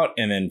figure it out.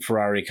 And then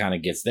Ferrari kind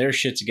of gets their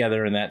shit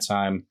together in that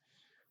time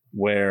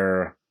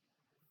or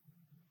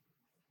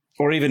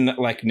even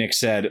like Nick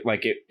said,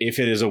 like if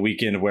it is a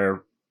weekend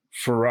where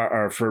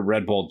for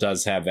Red Bull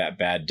does have that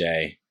bad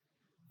day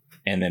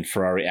and then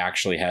Ferrari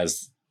actually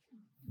has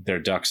their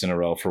ducks in a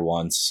row for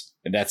once.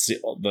 And that's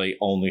the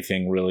only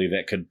thing really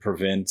that could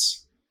prevent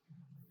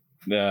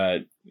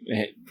the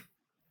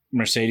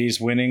Mercedes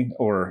winning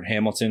or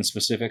Hamilton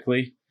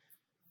specifically.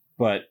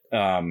 But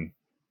I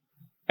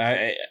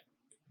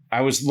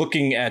was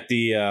looking at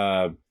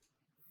the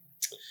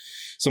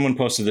someone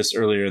posted this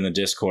earlier in the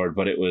Discord,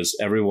 but it was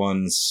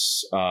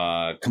everyone's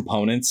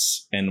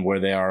components and where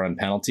they are on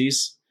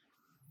penalties.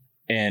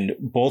 And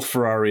both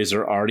Ferraris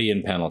are already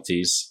in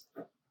penalties.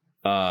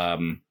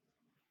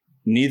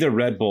 Neither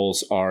Red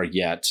Bulls are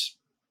yet.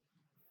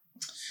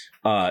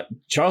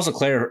 Charles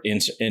Leclerc,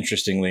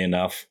 interestingly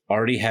enough,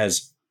 already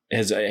has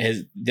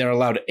they're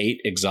allowed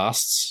 8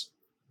 exhausts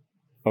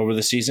over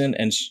the season,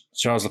 and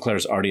Charles Leclerc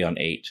is already on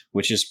 8,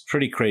 which is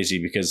pretty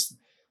crazy because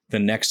the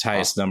next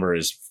highest number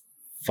is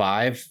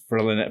 5 for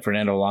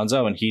Fernando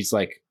Alonso, and he's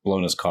like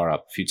blown his car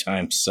up a few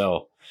times.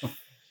 So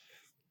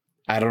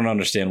I don't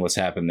understand what's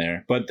happened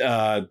there. But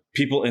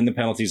people in the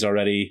penalties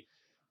already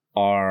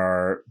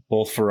are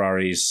both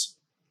Ferraris,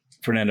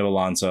 Fernando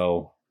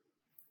Alonso.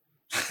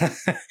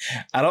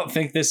 I don't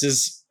think this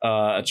is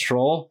a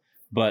troll,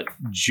 but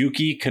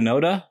Juki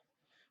Kanoda,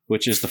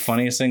 which is the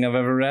funniest thing I've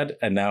ever read,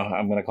 and now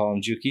I'm going to call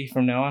him Juki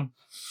from now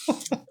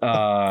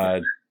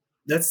on.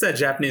 That's that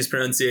Japanese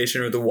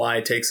pronunciation where the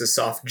Y takes a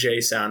soft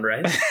J sound,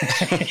 right?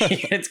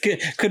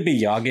 It could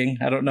be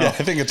yogging. I don't know. Yeah,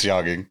 I think it's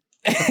yogging.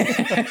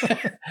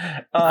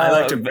 I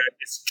like to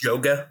practice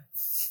yoga.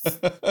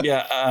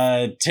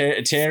 Yeah,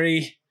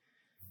 Terry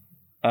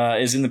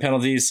is in the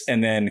penalties,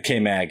 and then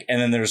K-Mag. And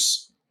then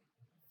there's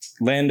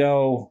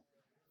Lando,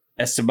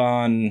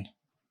 Esteban,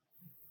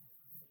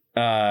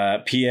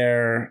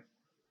 Pierre,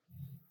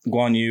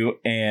 Guan Yu,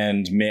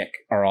 and Mick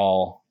are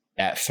all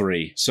at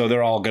 3. So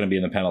they're all going to be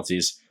in the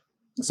penalties.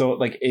 So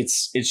like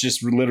it's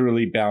just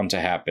literally bound to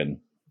happen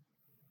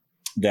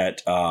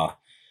that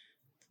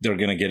they're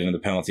going to get into the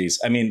penalties.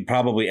 I mean,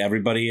 probably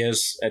everybody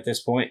is at this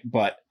point,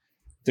 but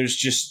there's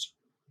just,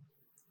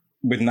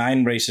 with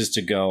 9 races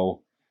to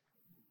go,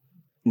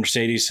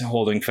 Mercedes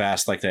holding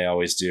fast like they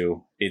always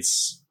do.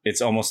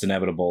 It's almost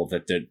inevitable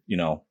that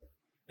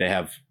they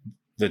have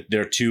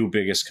their 2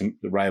 biggest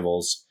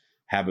rivals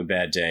have a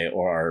bad day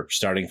or are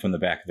starting from the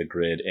back of the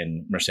grid,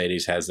 and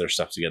Mercedes has their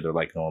stuff together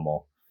like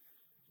normal.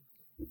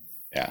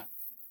 Yeah.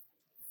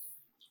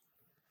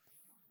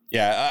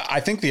 Yeah. I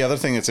think the other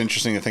thing that's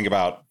interesting to think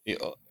about,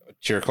 to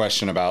your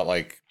question about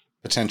like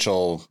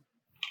potential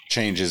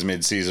changes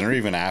mid-season or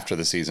even after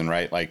the season,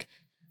 right? Like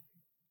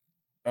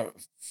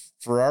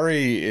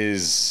Ferrari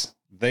is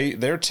they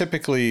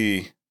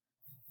typically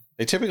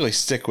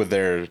stick with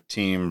their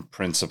team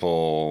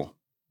principal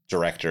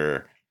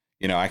director.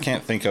 I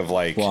can't think of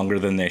like longer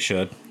than they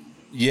should.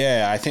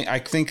 Yeah, I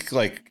think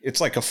like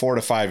it's like a 4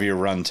 to 5 year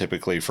run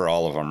typically for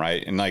all of them,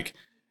 right? And like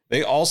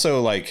they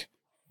also like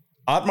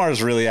Otmar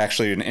is really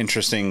actually an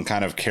interesting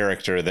kind of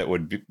character that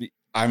would be.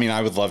 I mean,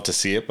 I would love to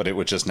see it, but it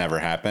would just never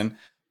happen.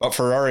 But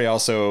Ferrari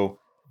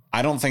also,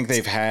 I don't think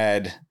they've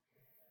had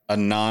a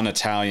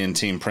non-Italian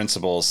team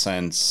principal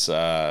since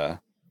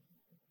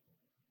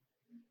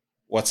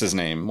what's his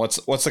name?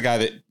 What's the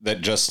guy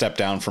that just stepped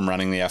down from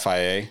running the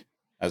FIA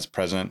as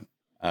president?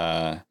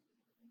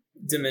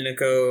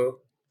 Domenico.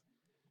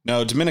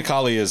 No,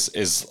 Domenicali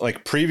is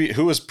like previous.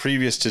 Who was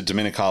previous to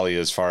Domenicali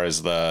as far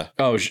as the?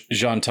 Oh,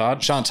 Jean Todt.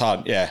 Jean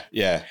Todt,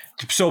 yeah.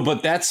 So,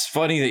 but that's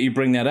funny that you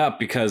bring that up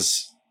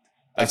because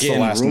that's the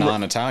last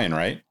non-Italian,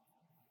 right?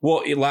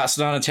 Well, last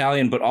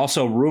non-Italian, but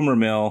also rumor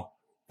mill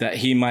that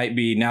he might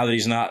be, now that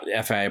he's not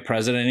FIA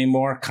president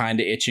anymore, kind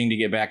of itching to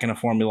get back into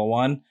Formula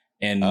One,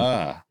 and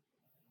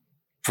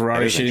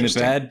Ferrari shitting the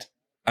bed.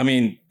 I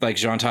mean, like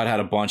Jean Todt had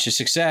a bunch of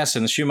success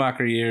in the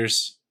Schumacher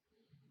years.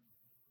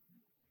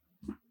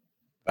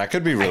 That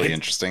could be really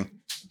interesting.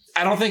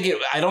 I don't think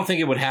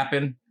it would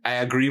happen. I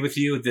agree with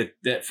you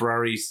that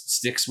Ferrari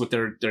sticks with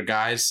their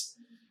guys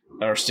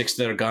or sticks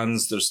to their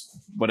guns. There's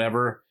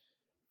whatever.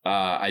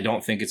 I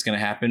don't think it's going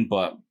to happen.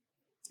 But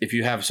if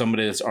you have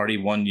somebody that's already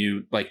won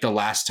you, like the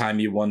last time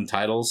you won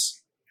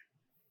titles,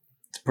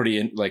 it's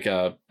pretty like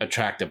a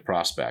attractive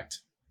prospect.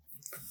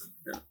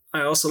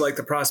 I also like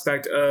the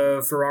prospect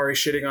of Ferrari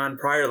shitting on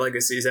prior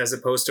legacies as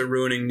opposed to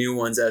ruining new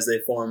ones as they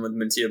form with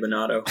Mattia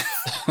Binotto.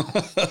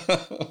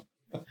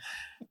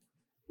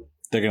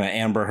 They're going to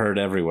Amber Heard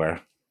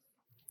everywhere.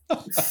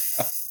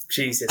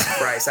 Jesus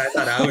Christ. I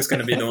thought I was going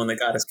to be the one that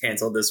got us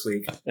canceled this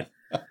week.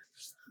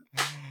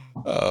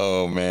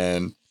 Oh,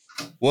 man.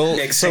 Well,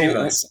 Nick, save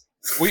us.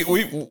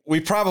 We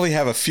probably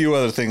have a few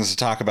other things to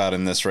talk about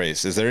in this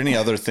race. Is there any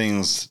other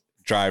things,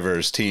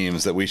 drivers,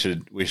 teams that we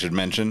should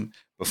mention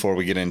before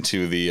we get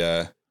into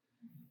the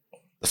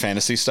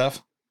fantasy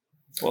stuff?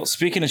 Well,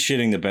 speaking of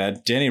shitting the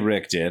bed, Danny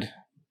Rick did.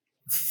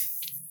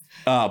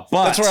 But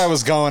that's where I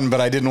was going,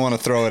 but I didn't want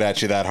to throw it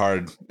at you that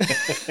hard.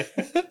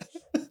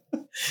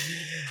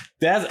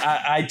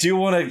 I do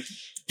want to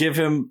give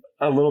him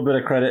a little bit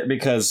of credit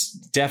because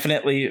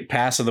definitely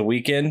pass of the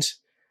weekend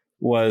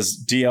was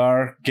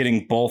DR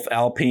getting both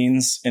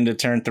Alpines into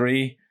turn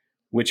 3,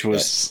 which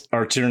was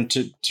or turn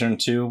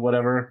 2,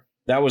 whatever.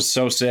 That was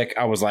so sick.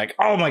 I was like,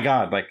 oh my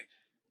God, like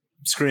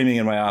screaming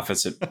in my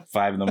office at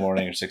 5 a.m.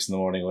 or 6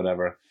 a.m,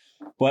 whatever.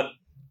 But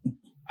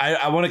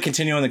I want to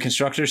continue on the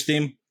constructors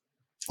theme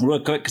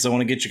real quick because I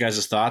want to get you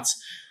guys' thoughts.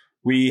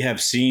 We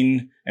have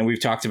seen, and we've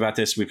talked about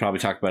this, we probably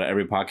talk about it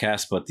every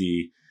podcast, but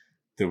the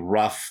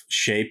rough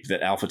shape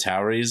that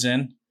AlphaTauri is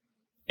in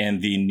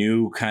and the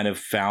new kind of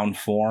found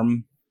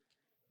form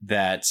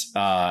that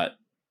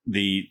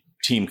the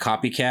team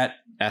copycat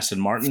Aston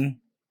Martin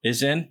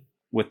is in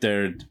with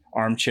their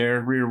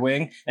armchair rear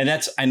wing. And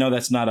I know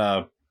that's not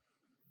a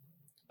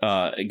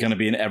going to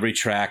be an every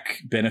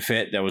track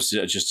benefit. That was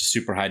just a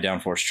super high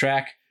downforce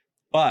track.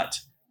 But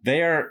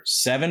they are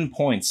 7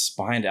 points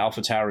behind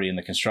AlphaTauri in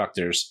the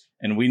constructors.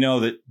 And we know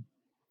that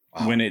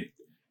when it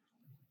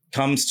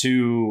comes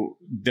to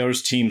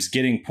those teams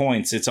getting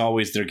points, it's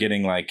always they're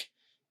getting like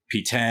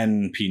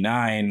P10,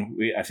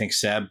 P9. I think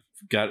Seb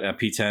got a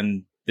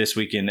P10 this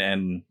weekend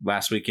and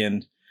last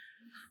weekend.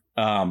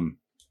 And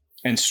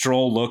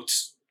Stroll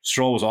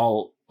was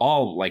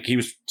all like he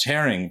was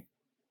tearing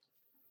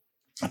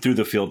through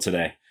the field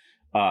today.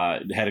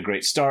 They had a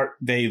great start.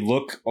 They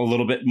look a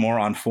little bit more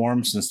on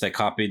form since they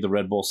copied the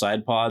Red Bull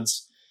side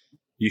pods.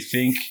 You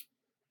think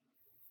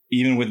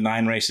even with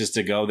 9 races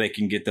to go, they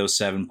can get those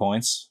 7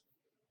 points?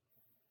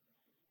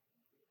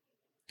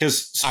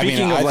 Because I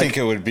think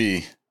it would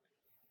be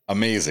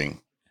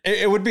amazing.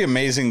 It would be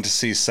amazing to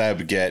see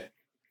Seb get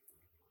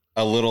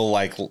a little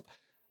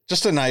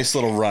just a nice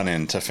little run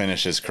in to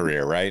finish his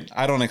career, right?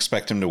 I don't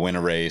expect him to win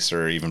a race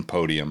or even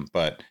podium,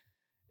 but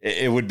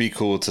it would be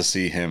cool to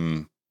see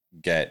him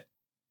get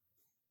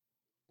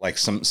like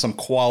some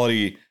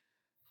quality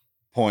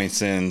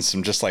points in,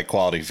 some just like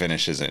quality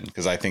finishes in,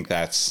 because I think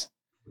that's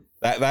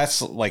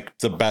like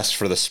the best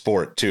for the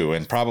sport too,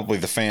 and probably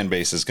the fan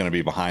base is going to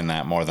be behind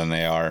that more than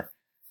they are.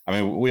 I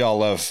mean, we all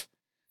love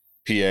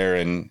Pierre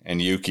and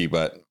Yuki,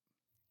 but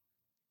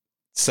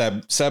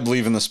Seb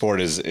leaving the sport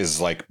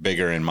is like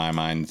bigger in my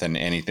mind than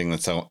anything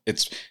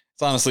it's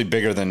honestly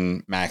bigger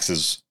than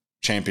Max's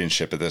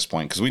championship at this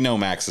point, because we know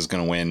Max is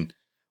going to win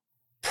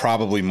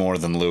probably more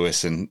than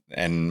Lewis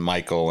and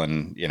Michael,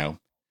 and he'll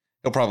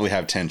probably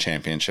have 10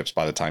 championships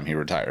by the time he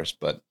retires.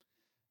 But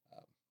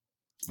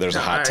there's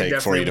a hot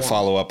take for you to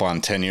follow up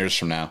on 10 years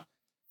from now.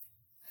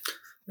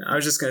 I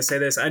was just going to say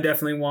this. I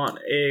definitely want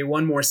a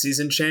one more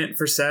season chant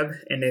for Seb.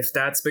 And if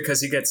that's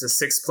because he gets a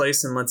 6th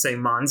place in, let's say,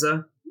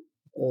 Monza,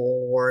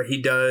 or he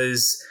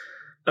does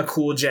a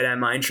cool Jedi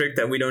mind trick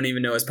that we don't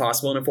even know is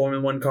possible in a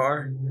Formula 1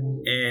 car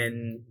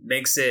and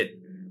makes it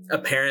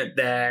apparent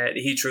that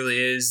he truly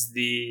is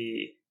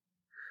the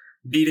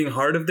beating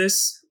heart of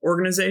this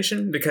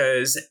organization,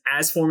 because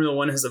as Formula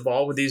 1 has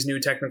evolved with these new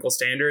technical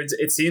standards,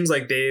 it seems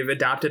like they've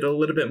adopted a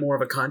little bit more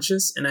of a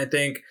conscious. And I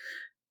think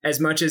as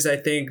much as I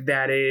think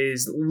that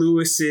is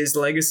Lewis's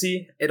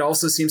legacy, it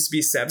also seems to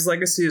be Seb's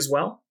legacy as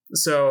well.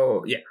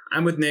 So yeah,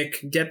 I'm with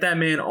Nick. Get that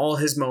man all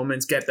his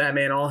moments, get that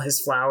man all his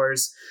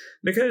flowers,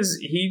 because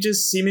he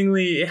just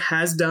seemingly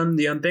has done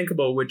the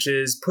unthinkable, which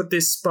is put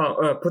this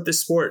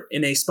sport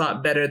in a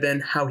spot better than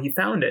how he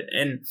found it.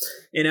 And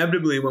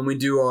inevitably, when we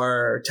do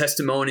our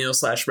testimonial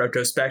 /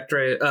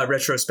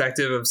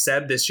 retrospective of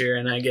Seb this year,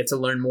 and I get to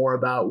learn more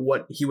about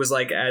what he was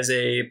like as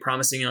a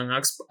promising young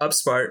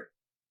upstart,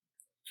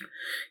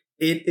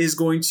 it is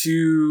going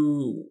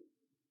to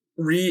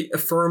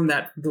reaffirm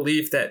that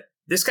belief that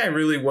this guy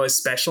really was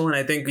special. And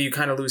I think you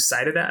kind of lose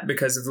sight of that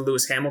because of the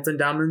Lewis Hamilton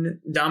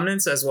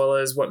dominance, as well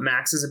as what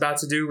Max is about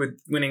to do with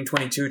winning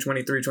 22,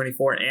 23,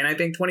 24, and I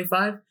think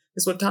 25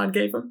 is what Todd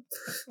gave him.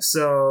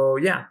 So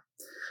yeah,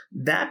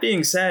 that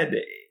being said,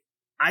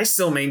 I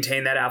still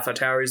maintain that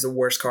AlphaTauri is the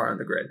worst car on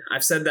the grid.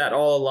 I've said that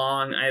all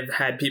along. I've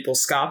had people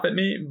scoff at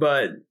me,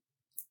 but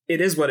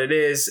it is what it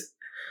is.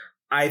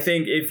 I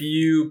think if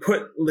you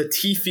put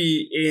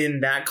Latifi in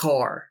that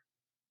car,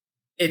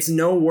 it's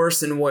no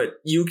worse than what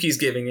Yuki's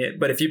giving it.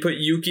 But if you put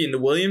Yuki into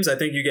Williams, I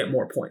think you get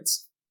more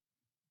points.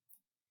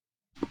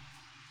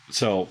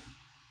 So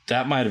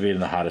that might have been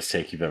the hottest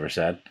take you've ever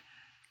said.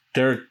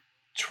 They're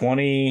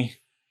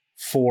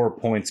 24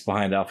 points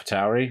behind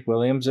AlphaTauri.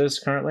 Williams is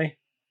currently.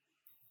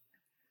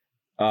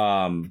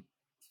 I'm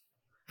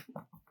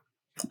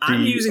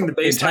using the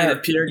baseline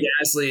of Pierre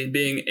Gasly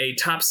being a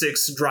top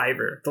 6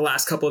 driver the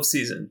last couple of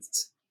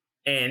seasons.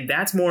 And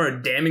that's more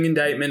a damning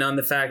indictment on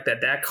the fact that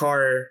that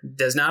car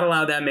does not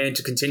allow that man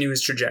to continue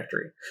his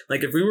trajectory.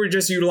 Like, if we were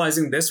just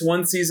utilizing this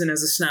one season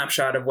as a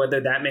snapshot of whether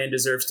that man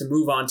deserves to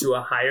move on to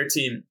a higher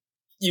team,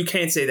 you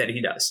can't say that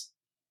he does.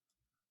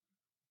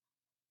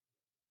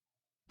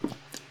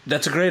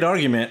 That's a great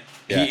argument.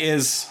 Yeah. He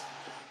is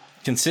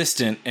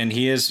consistent, and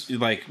he is,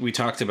 like we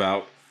talked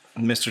about,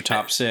 Mr.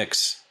 Top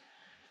 6.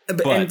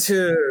 And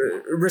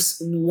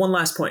one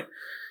last point,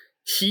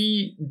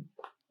 he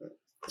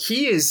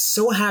is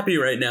so happy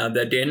right now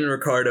that Daniel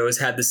Ricciardo has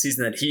had the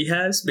season that he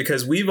has,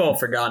 because we've all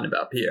forgotten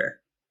about Pierre.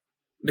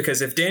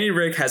 Because if Danny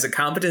Rick has a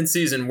competent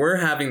season, we're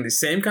having the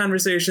same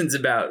conversations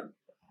about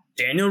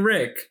Daniel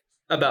Rick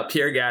about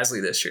Pierre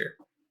Gasly this year.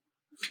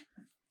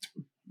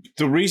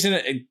 The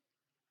reason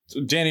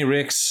Danny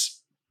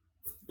Rick's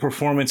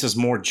performance is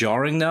more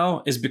jarring,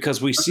 though, is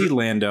because we see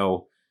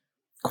Lando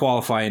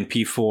qualify in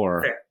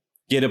P4,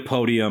 get a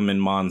podium in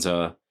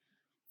Monza,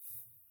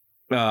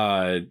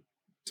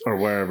 or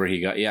wherever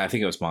he got. Yeah, I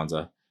think it was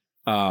Monza.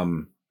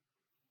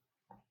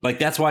 Like,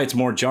 that's why it's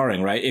more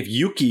jarring, right? If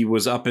Yuki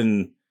was up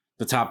in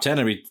the top 10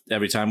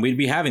 every time, we'd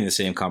be having the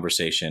same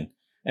conversation.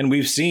 And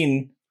we've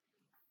seen,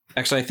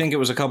 actually, I think it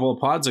was a couple of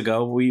pods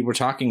ago, we were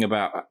talking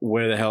about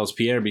where the hell is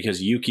Pierre,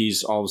 because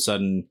Yuki's all of a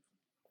sudden,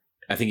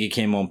 I think he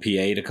came on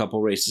P8 a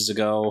couple races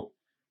ago,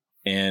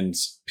 and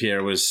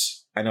Pierre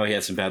was, I know he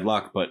had some bad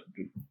luck, but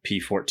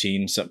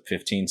P14,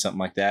 15, something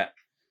like that.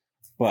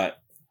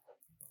 But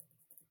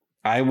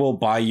I will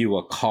buy you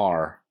a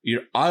car.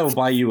 I will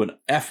buy you an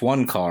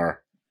F1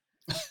 car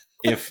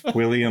if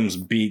Williams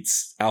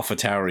beats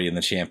AlphaTauri in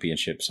the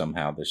championship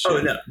somehow this year.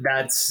 Oh, no,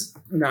 that's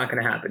not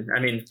going to happen. I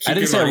mean, I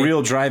didn't say a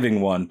real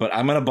driving one, but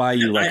I'm going to buy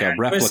you like a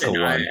replica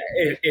one.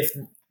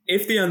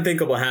 If the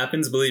unthinkable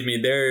happens, believe me,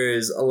 there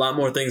is a lot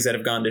more things that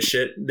have gone to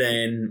shit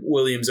than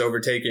Williams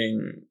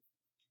overtaking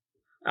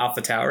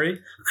AlphaTauri.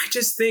 I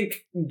just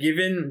think,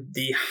 given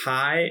the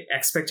high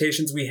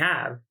expectations we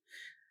have,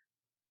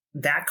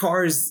 that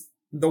car is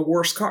the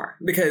worst car.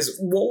 Because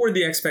what were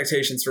the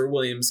expectations for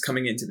Williams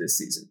coming into this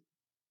season?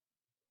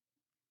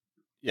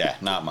 Yeah,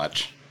 not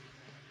much.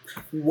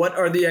 What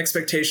are the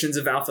expectations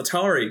of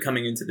AlphaTauri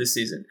coming into this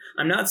season?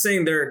 I'm not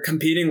saying they're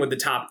competing with the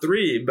top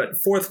three, but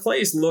fourth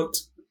place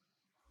looked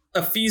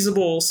a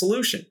feasible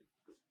solution.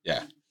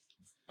 Yeah.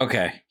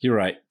 Okay, you're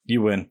right.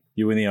 You win.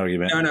 You win the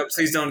argument. No,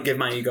 please don't give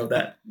my ego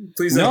that.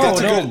 Please No,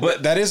 don't.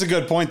 but that is a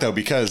good point though,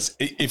 because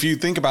if you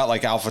think about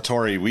like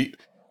AlphaTauri,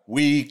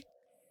 we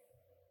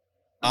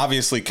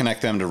obviously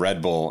connect them to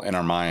Red Bull in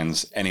our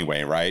minds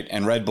anyway, right?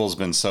 And Red Bull's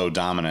been so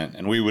dominant,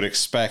 and we would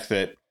expect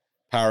that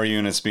power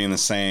units being the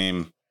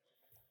same,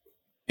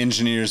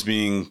 engineers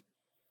being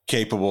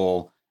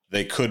capable,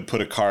 they could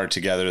put a car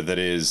together that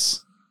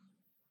is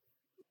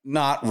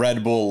not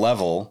Red Bull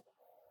level.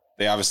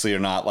 They obviously are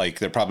not, like,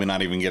 they're probably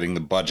not even getting the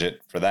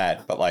budget for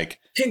that, but like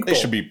Pink they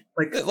Bull. should be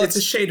like it's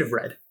a shade of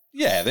red.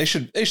 Yeah, they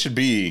should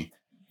be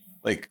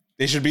like,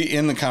 they should be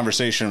in the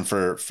conversation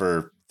for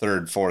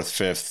third, fourth,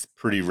 fifth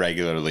pretty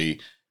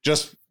regularly,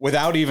 just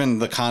without even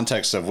the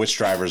context of which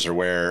drivers are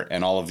where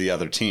and all of the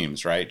other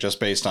teams, right? Just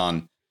based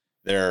on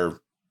their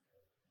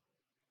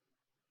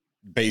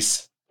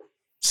base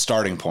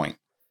starting point.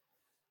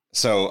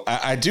 So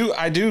I do.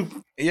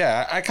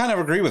 Yeah, I kind of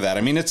agree with that.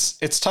 I mean,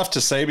 it's tough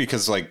to say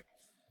because, like,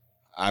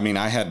 I mean,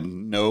 I had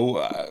no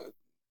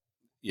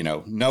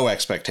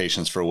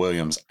expectations for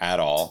Williams at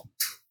all.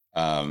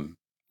 I'm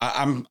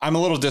a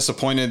little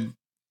disappointed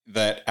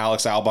that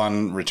Alex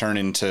Albon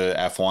returning to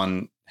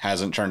F1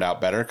 hasn't turned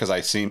out better, because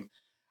I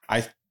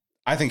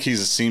think he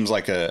seems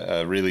like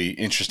a really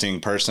interesting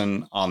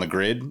person on the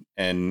grid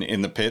and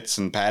in the pits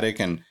and paddock.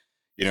 And,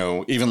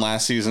 even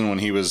last season when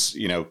he was,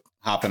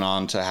 hopping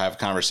on to have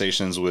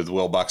conversations with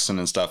Will Buxton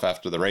and stuff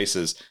after the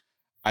races,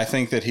 I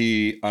think that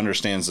he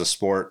understands the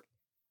sport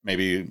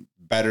maybe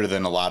better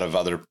than a lot of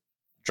other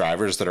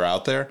drivers that are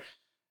out there.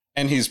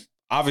 And he's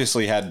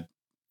obviously had,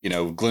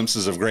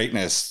 glimpses of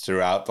greatness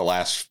throughout the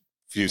last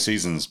few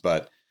seasons,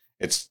 but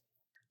it's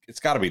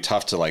got to be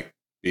tough to, like,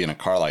 be in a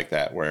car like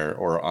that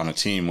or on a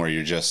team where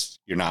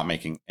you're not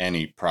making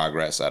any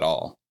progress at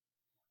all.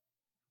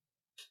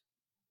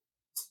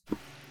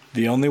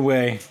 The only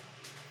way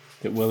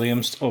that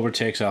Williams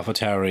overtakes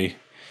AlphaTauri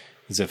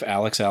is if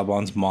Alex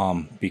Albon's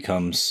mom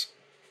becomes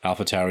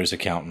AlphaTauri's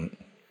accountant.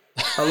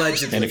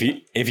 Allegedly. And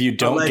if you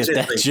don't get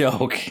that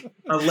joke,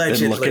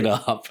 then look it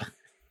up.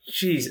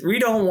 Jeez, we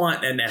don't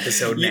want an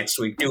episode next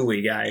week, do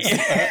we, guys?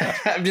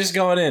 I'm just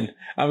going in.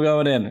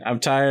 I'm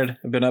tired.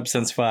 I've been up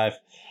since 5.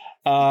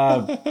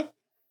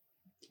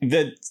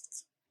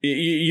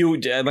 You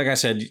like I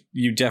said,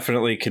 you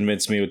definitely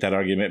convinced me with that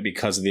argument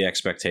because of the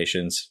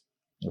expectations.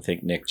 I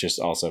think Nick just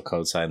also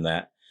co-signed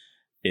that.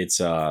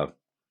 It's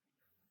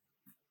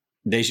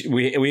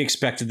we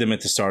expected them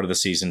at the start of the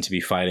season to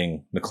be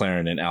fighting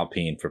McLaren and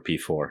Alpine for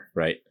P4,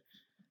 right?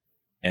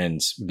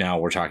 And now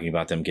we're talking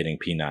about them getting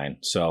P9.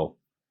 So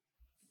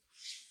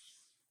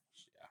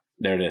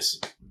there it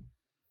is.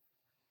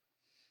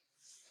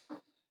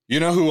 You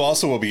know who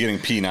also will be getting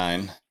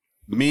P9?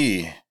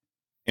 Me,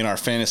 in our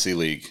fantasy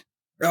league.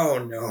 Oh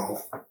no.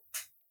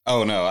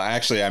 I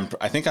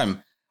think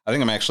I'm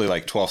actually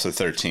like 12th or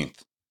 13th.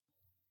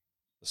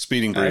 The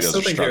speeding burritos I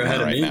still think you're ahead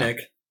of me, Nick.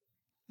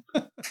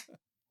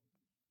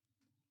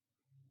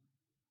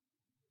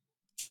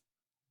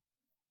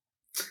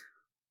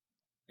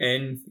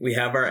 And we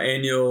have our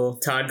annual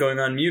Todd going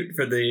on mute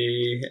for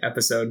the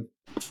episode.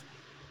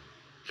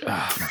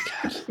 Oh my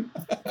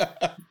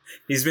God.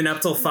 He's been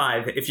up till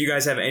 5. If you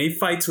guys have any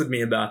fights with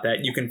me about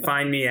that, you can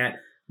find me at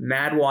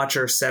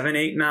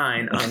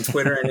MadWatcher789 on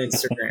Twitter and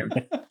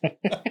Instagram.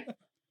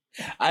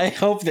 I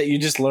hope that you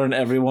just learn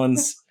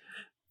everyone's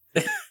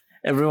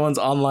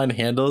online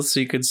handles so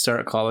you could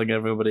start calling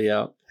everybody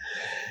out.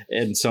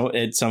 And so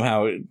it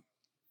somehow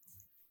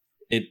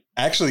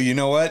actually, you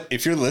know what?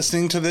 If you're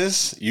listening to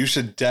this, you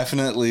should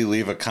definitely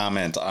leave a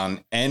comment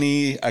on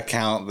any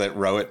account that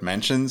Rowett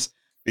mentions,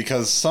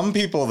 because some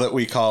people that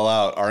we call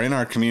out are in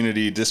our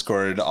community,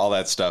 Discord, all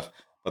that stuff,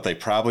 but they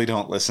probably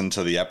don't listen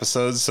to the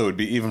episodes. So it'd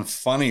be even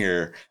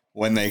funnier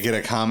when they get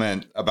a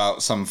comment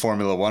about some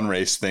Formula One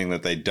race thing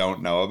that they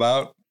don't know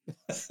about.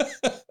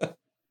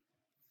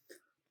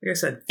 Like I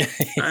said,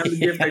 I'm the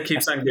gift that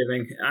keeps on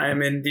giving.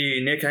 I'm in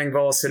the Nick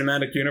Engvall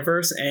cinematic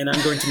universe, and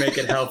I'm going to make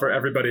it hell for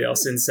everybody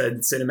else in said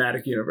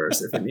cinematic universe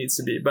if it needs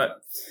to be.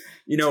 But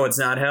you know what's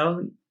not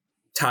hell?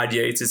 Todd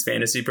Yates'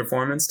 fantasy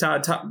performance.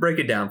 Todd, break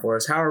it down for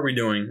us. How are we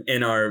doing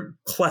in our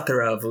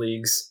plethora of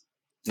leagues?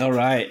 All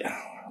right.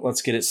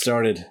 let's get it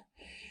started.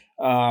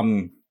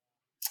 In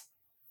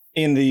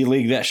the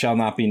league that shall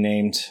not be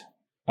named,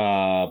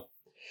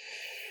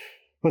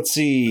 let's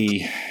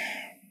see.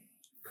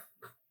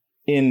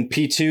 In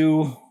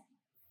P2,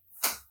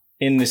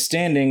 in the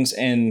standings,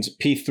 and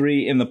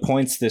P3 in the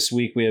points this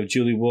week, we have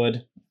Julie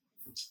Wood.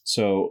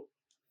 So,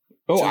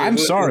 I'm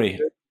sorry.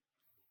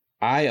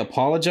 I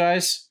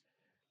apologize.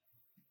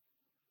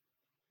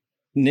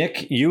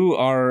 Nick, you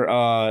are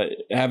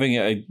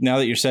now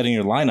that you're setting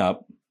your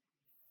lineup,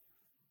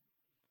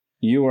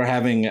 you are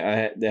having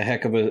a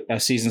heck of a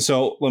season.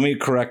 So let me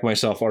correct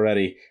myself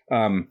already.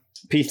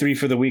 P3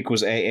 for the week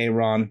was AA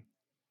Ron.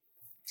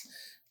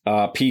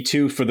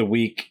 P2 for the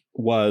week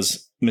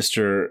was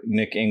Mr.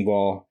 Nick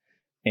Engvall.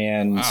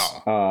 And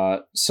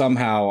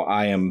somehow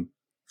I am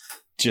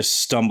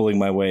just stumbling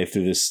my way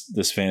through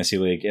this fantasy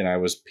league, and I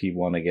was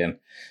P1 again.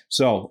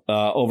 So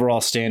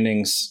overall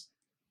standings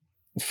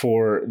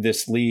for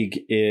this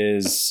league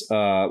is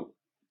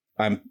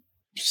I'm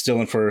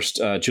still in first.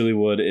 Julie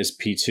Wood is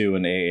P2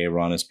 and AA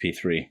Ron is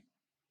P3.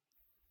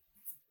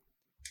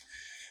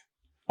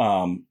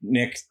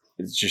 Nick,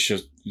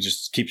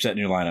 just keep setting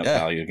your lineup,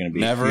 pal. You're going to be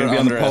never be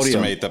on the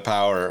podium.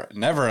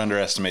 Never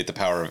underestimate the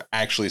power of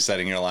actually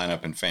setting your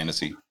lineup in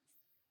fantasy.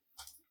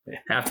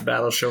 Half the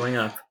battle showing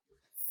up.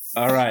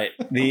 All right,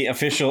 the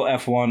official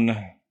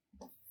F1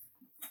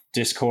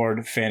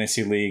 Discord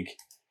Fantasy League.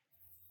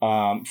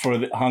 For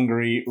the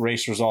Hungary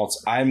race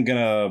results, I'm going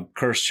to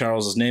curse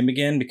Charles's name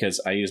again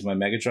because I used my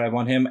Mega Drive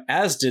on him,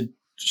 as did,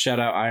 shout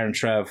out Iron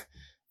Trev,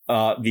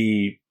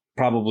 the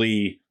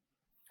probably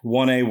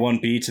 1A,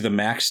 1B to the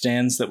Max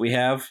stands that we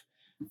have.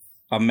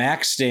 A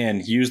Max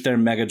stand used their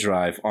Mega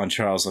Drive on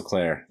Charles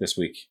Leclerc this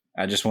week.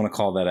 I just want to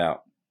call that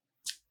out.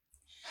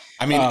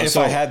 I mean, if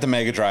I had the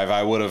Mega Drive,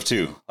 I would have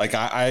too. Like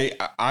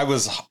I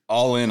was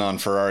all in on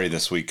Ferrari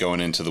this week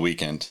going into the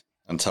weekend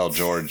until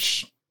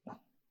George.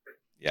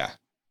 Yeah.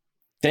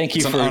 Thank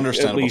you for an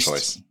understandable at least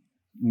choice.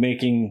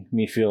 Making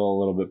me feel a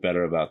little bit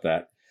better about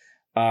that.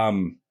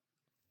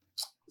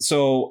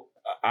 So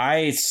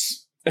I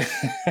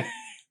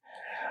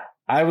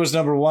was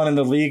number one in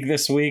the league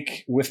this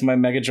week with my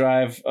Mega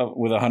Drive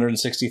with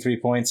 163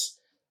 points.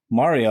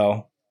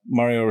 Mario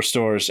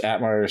Restores at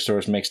Mario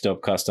Restores makes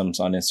dope customs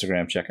on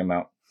Instagram. Check him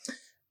out.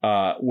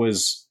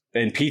 Was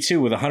in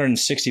P2 with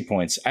 160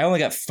 points. I only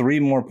got 3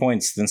 more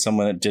points than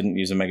someone that didn't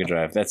use a Mega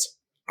Drive. That's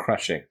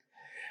crushing.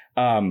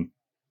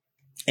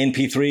 In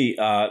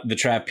P3, the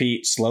Trap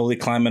Pete slowly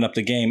climbing up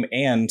the game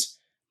and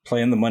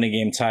playing the money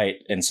game tight,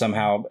 and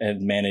somehow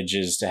it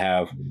manages to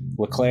have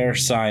Leclerc,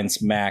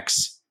 Sainz,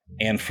 Max,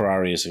 and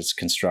Ferrari as its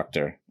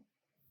constructor.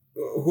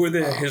 Who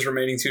are his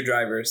remaining 2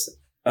 drivers?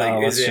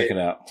 Let's check it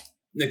out.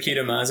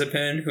 Nikita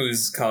Mazepin,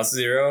 who's cost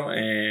 0,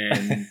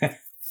 and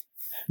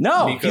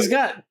no, he's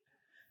got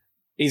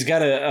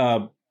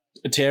a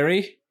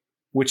Terry,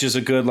 which is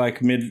a good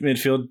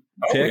midfield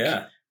pick,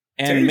 and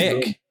Terry's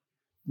Mick. Good.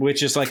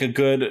 Which is like a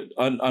good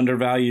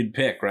undervalued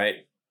pick,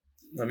 right?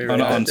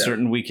 On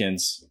certain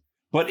weekends.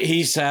 But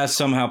he has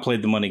somehow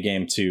played the money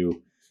game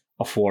to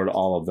afford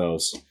all of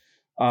those.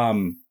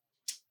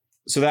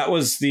 So that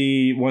was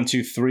the 1,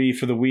 2, 3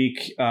 for the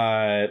week.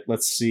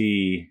 Let's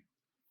see.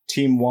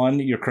 Team 1,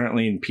 you're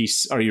currently in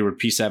you were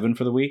P7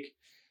 for the week.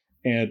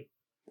 And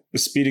the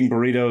Speeding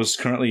Burritos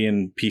currently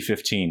in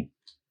P15.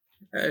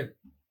 Hey.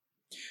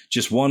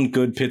 Just one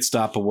good pit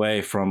stop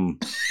away from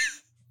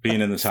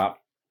being in the top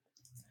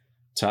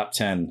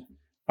 10.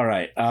 All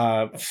right.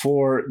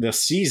 For the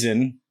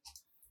season,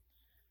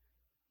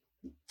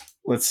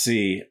 let's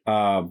see.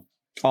 All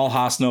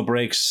Haas, no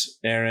breaks.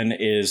 Aaron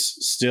is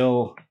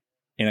still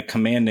in a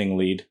commanding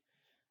lead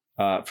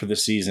for the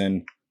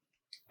season.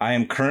 I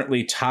am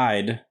currently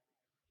tied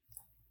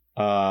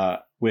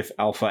with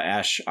Alpha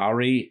Ash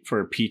Ari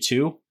for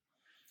P2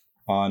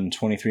 on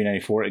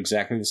 2394,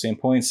 exactly the same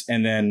points.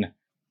 And then,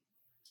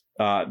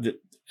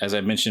 as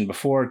I mentioned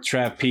before,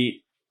 Trav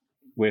Pete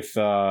with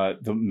the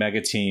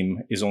Mega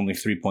Team is only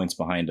 3 points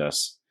behind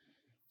us.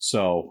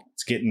 So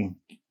it's getting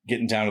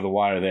down to the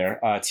wire there.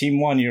 Team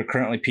 1, you're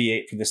currently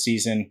P8 for the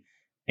season.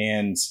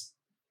 And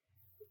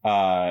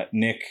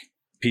Nick,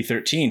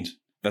 P13.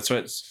 That's what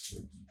it's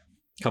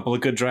a couple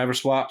of good driver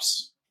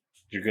swaps.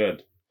 You're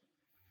good.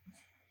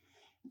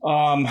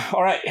 All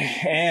right.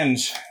 And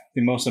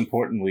the most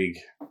important league.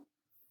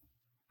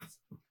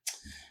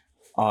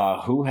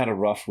 Who had a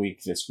rough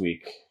week this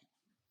week?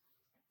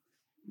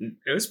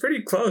 It was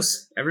pretty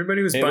close.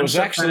 Everybody was bunched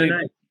up actually,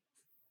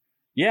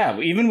 yeah,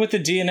 even with the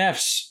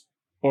DNFs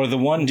or the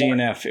one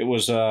DNF, it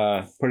was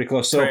pretty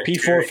close. So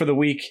P4 for the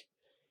week.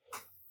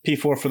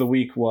 P4 for the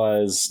week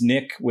was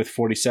Nick with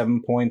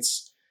 47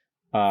 points.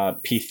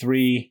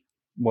 P3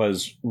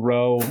 was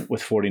Roe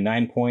with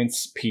 49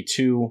 points.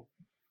 P2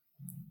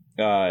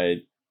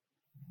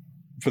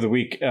 for the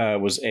week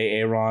was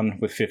Aaron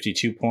with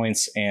 52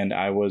 points, and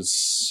I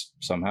was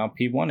somehow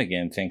P1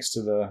 again thanks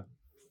to the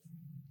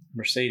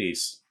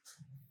Mercedes.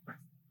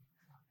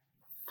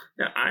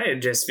 Now, I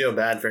just feel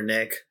bad for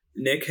Nick.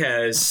 Nick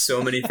has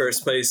so many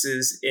first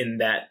places in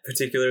that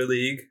particular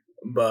league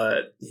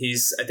but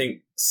he's, I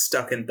think,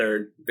 stuck in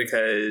third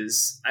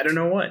because I don't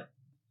know what.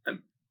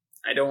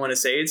 I don't want to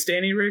say it's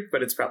Danny Rick,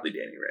 but it's probably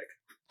Danny Rick.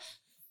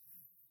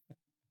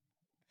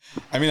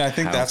 I mean, I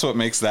think that's what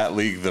makes that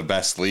league the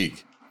best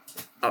league.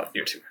 Oh,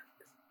 you're too.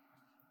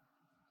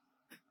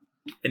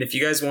 And if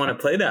you guys want to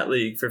play that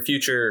league for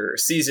future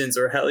seasons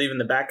or hell, even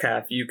the back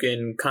half, you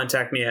can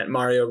contact me at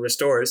Mario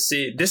Restores.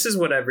 See, this is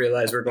what I've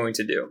realized we're going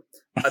to do.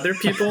 Other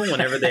people,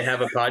 whenever they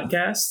have a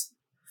podcast,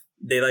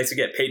 they like to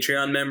get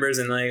Patreon members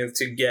and like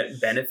to get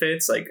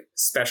benefits like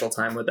special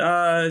time with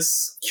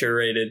us,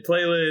 curated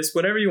playlists,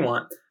 whatever you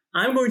want.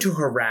 I'm going to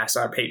harass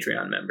our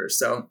Patreon members.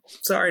 So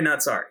sorry,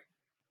 not sorry.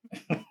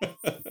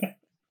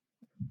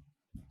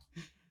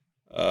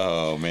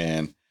 Oh,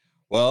 man.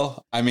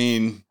 Well, I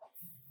mean,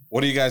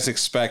 what do you guys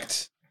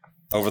expect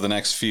over the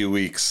next few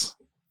weeks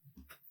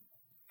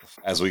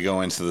as we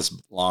go into this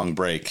long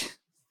break?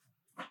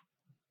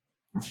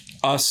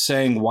 Us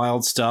saying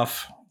wild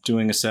stuff,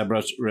 doing a sub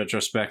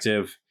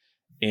retrospective,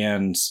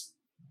 and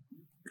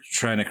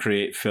trying to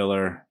create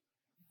filler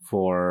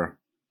for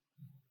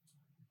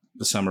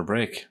the summer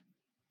break.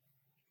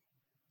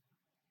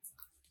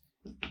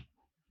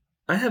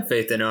 I have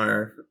faith in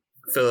our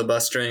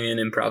filibustering and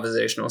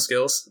improvisational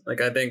skills.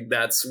 Like, I think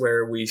that's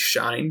where we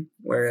shine,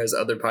 whereas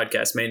other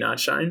podcasts may not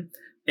shine.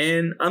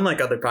 And unlike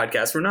other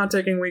podcasts, we're not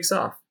taking weeks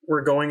off.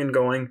 We're going and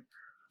going.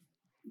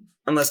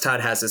 Unless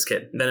Todd has his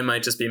kid. Then it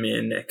might just be me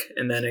and Nick.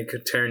 And then it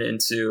could turn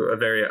into a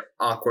very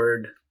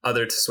awkward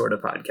other sort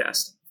of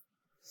podcast.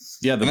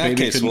 Yeah, the in that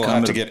baby case, couldn't we'll come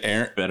have at to a get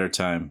Aaron. better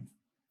time.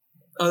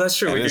 Oh, that's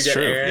true. That We could is get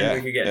true. Aaron. Yeah.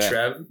 We could get Yeah.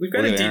 Trev. We've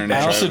got We'll a get deep Aaron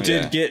bench. I also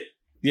Trev, did get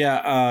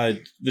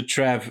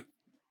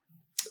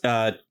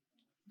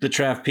the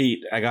Trav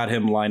Pete. I got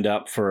him lined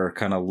up for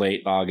kind of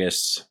late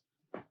August,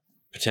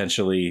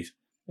 potentially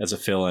as a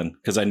fill-in,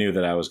 because I knew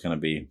that I was going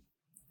to be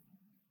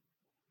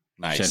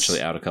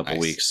potentially out a couple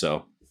weeks.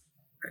 So,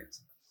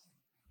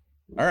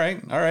 all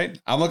right.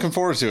 I'm looking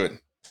forward to it.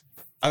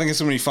 I think it's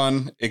going to be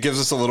fun. It gives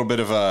us a little bit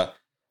of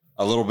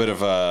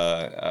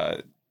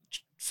a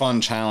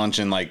fun challenge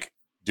in like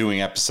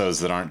doing episodes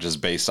that aren't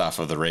just based off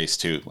of the race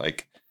too.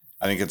 Like,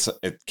 I think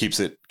it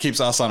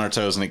keeps us on our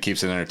toes and it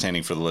keeps it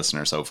entertaining for the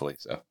listeners, hopefully.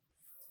 So.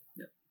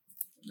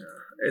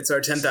 It's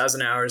our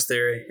 10,000 hours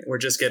theory. We're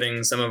just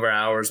getting some of our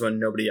hours when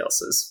nobody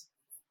else is.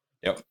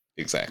 Yep,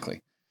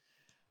 exactly.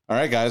 All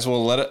right, guys.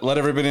 Well, let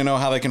everybody know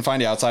how they can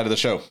find you outside of the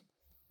show.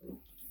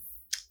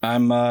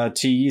 I'm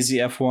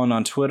TEasyF1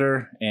 on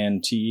Twitter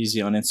and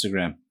TEasy on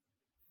Instagram.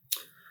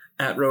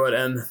 At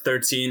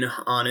RoadM13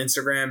 on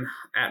Instagram.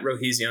 At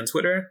Roheezy on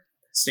Twitter.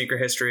 Sneaker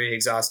History,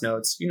 Exhaust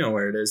Notes. You know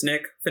where it is.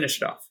 Nick,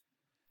 finish it off.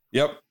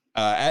 Yep.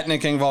 At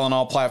Nick Engvall on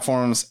all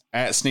platforms,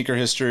 at Sneaker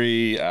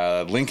History,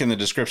 link in the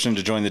description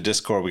to join the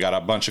Discord. We got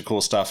a bunch of cool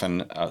stuff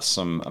and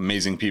some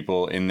amazing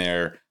people in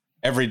there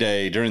every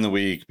day during the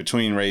week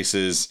between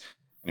races.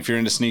 And if you're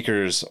into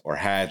sneakers or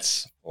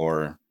hats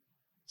or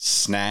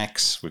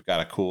snacks, we've got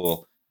a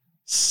cool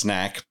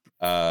snack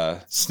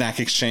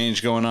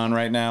exchange going on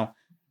right now.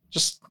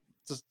 It's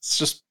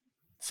just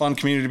fun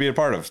community to be a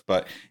part of.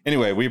 But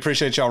anyway, we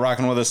appreciate y'all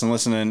rocking with us and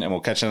listening, and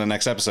we'll catch you in the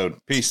next episode.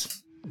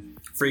 Peace.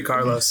 Free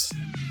Carlos.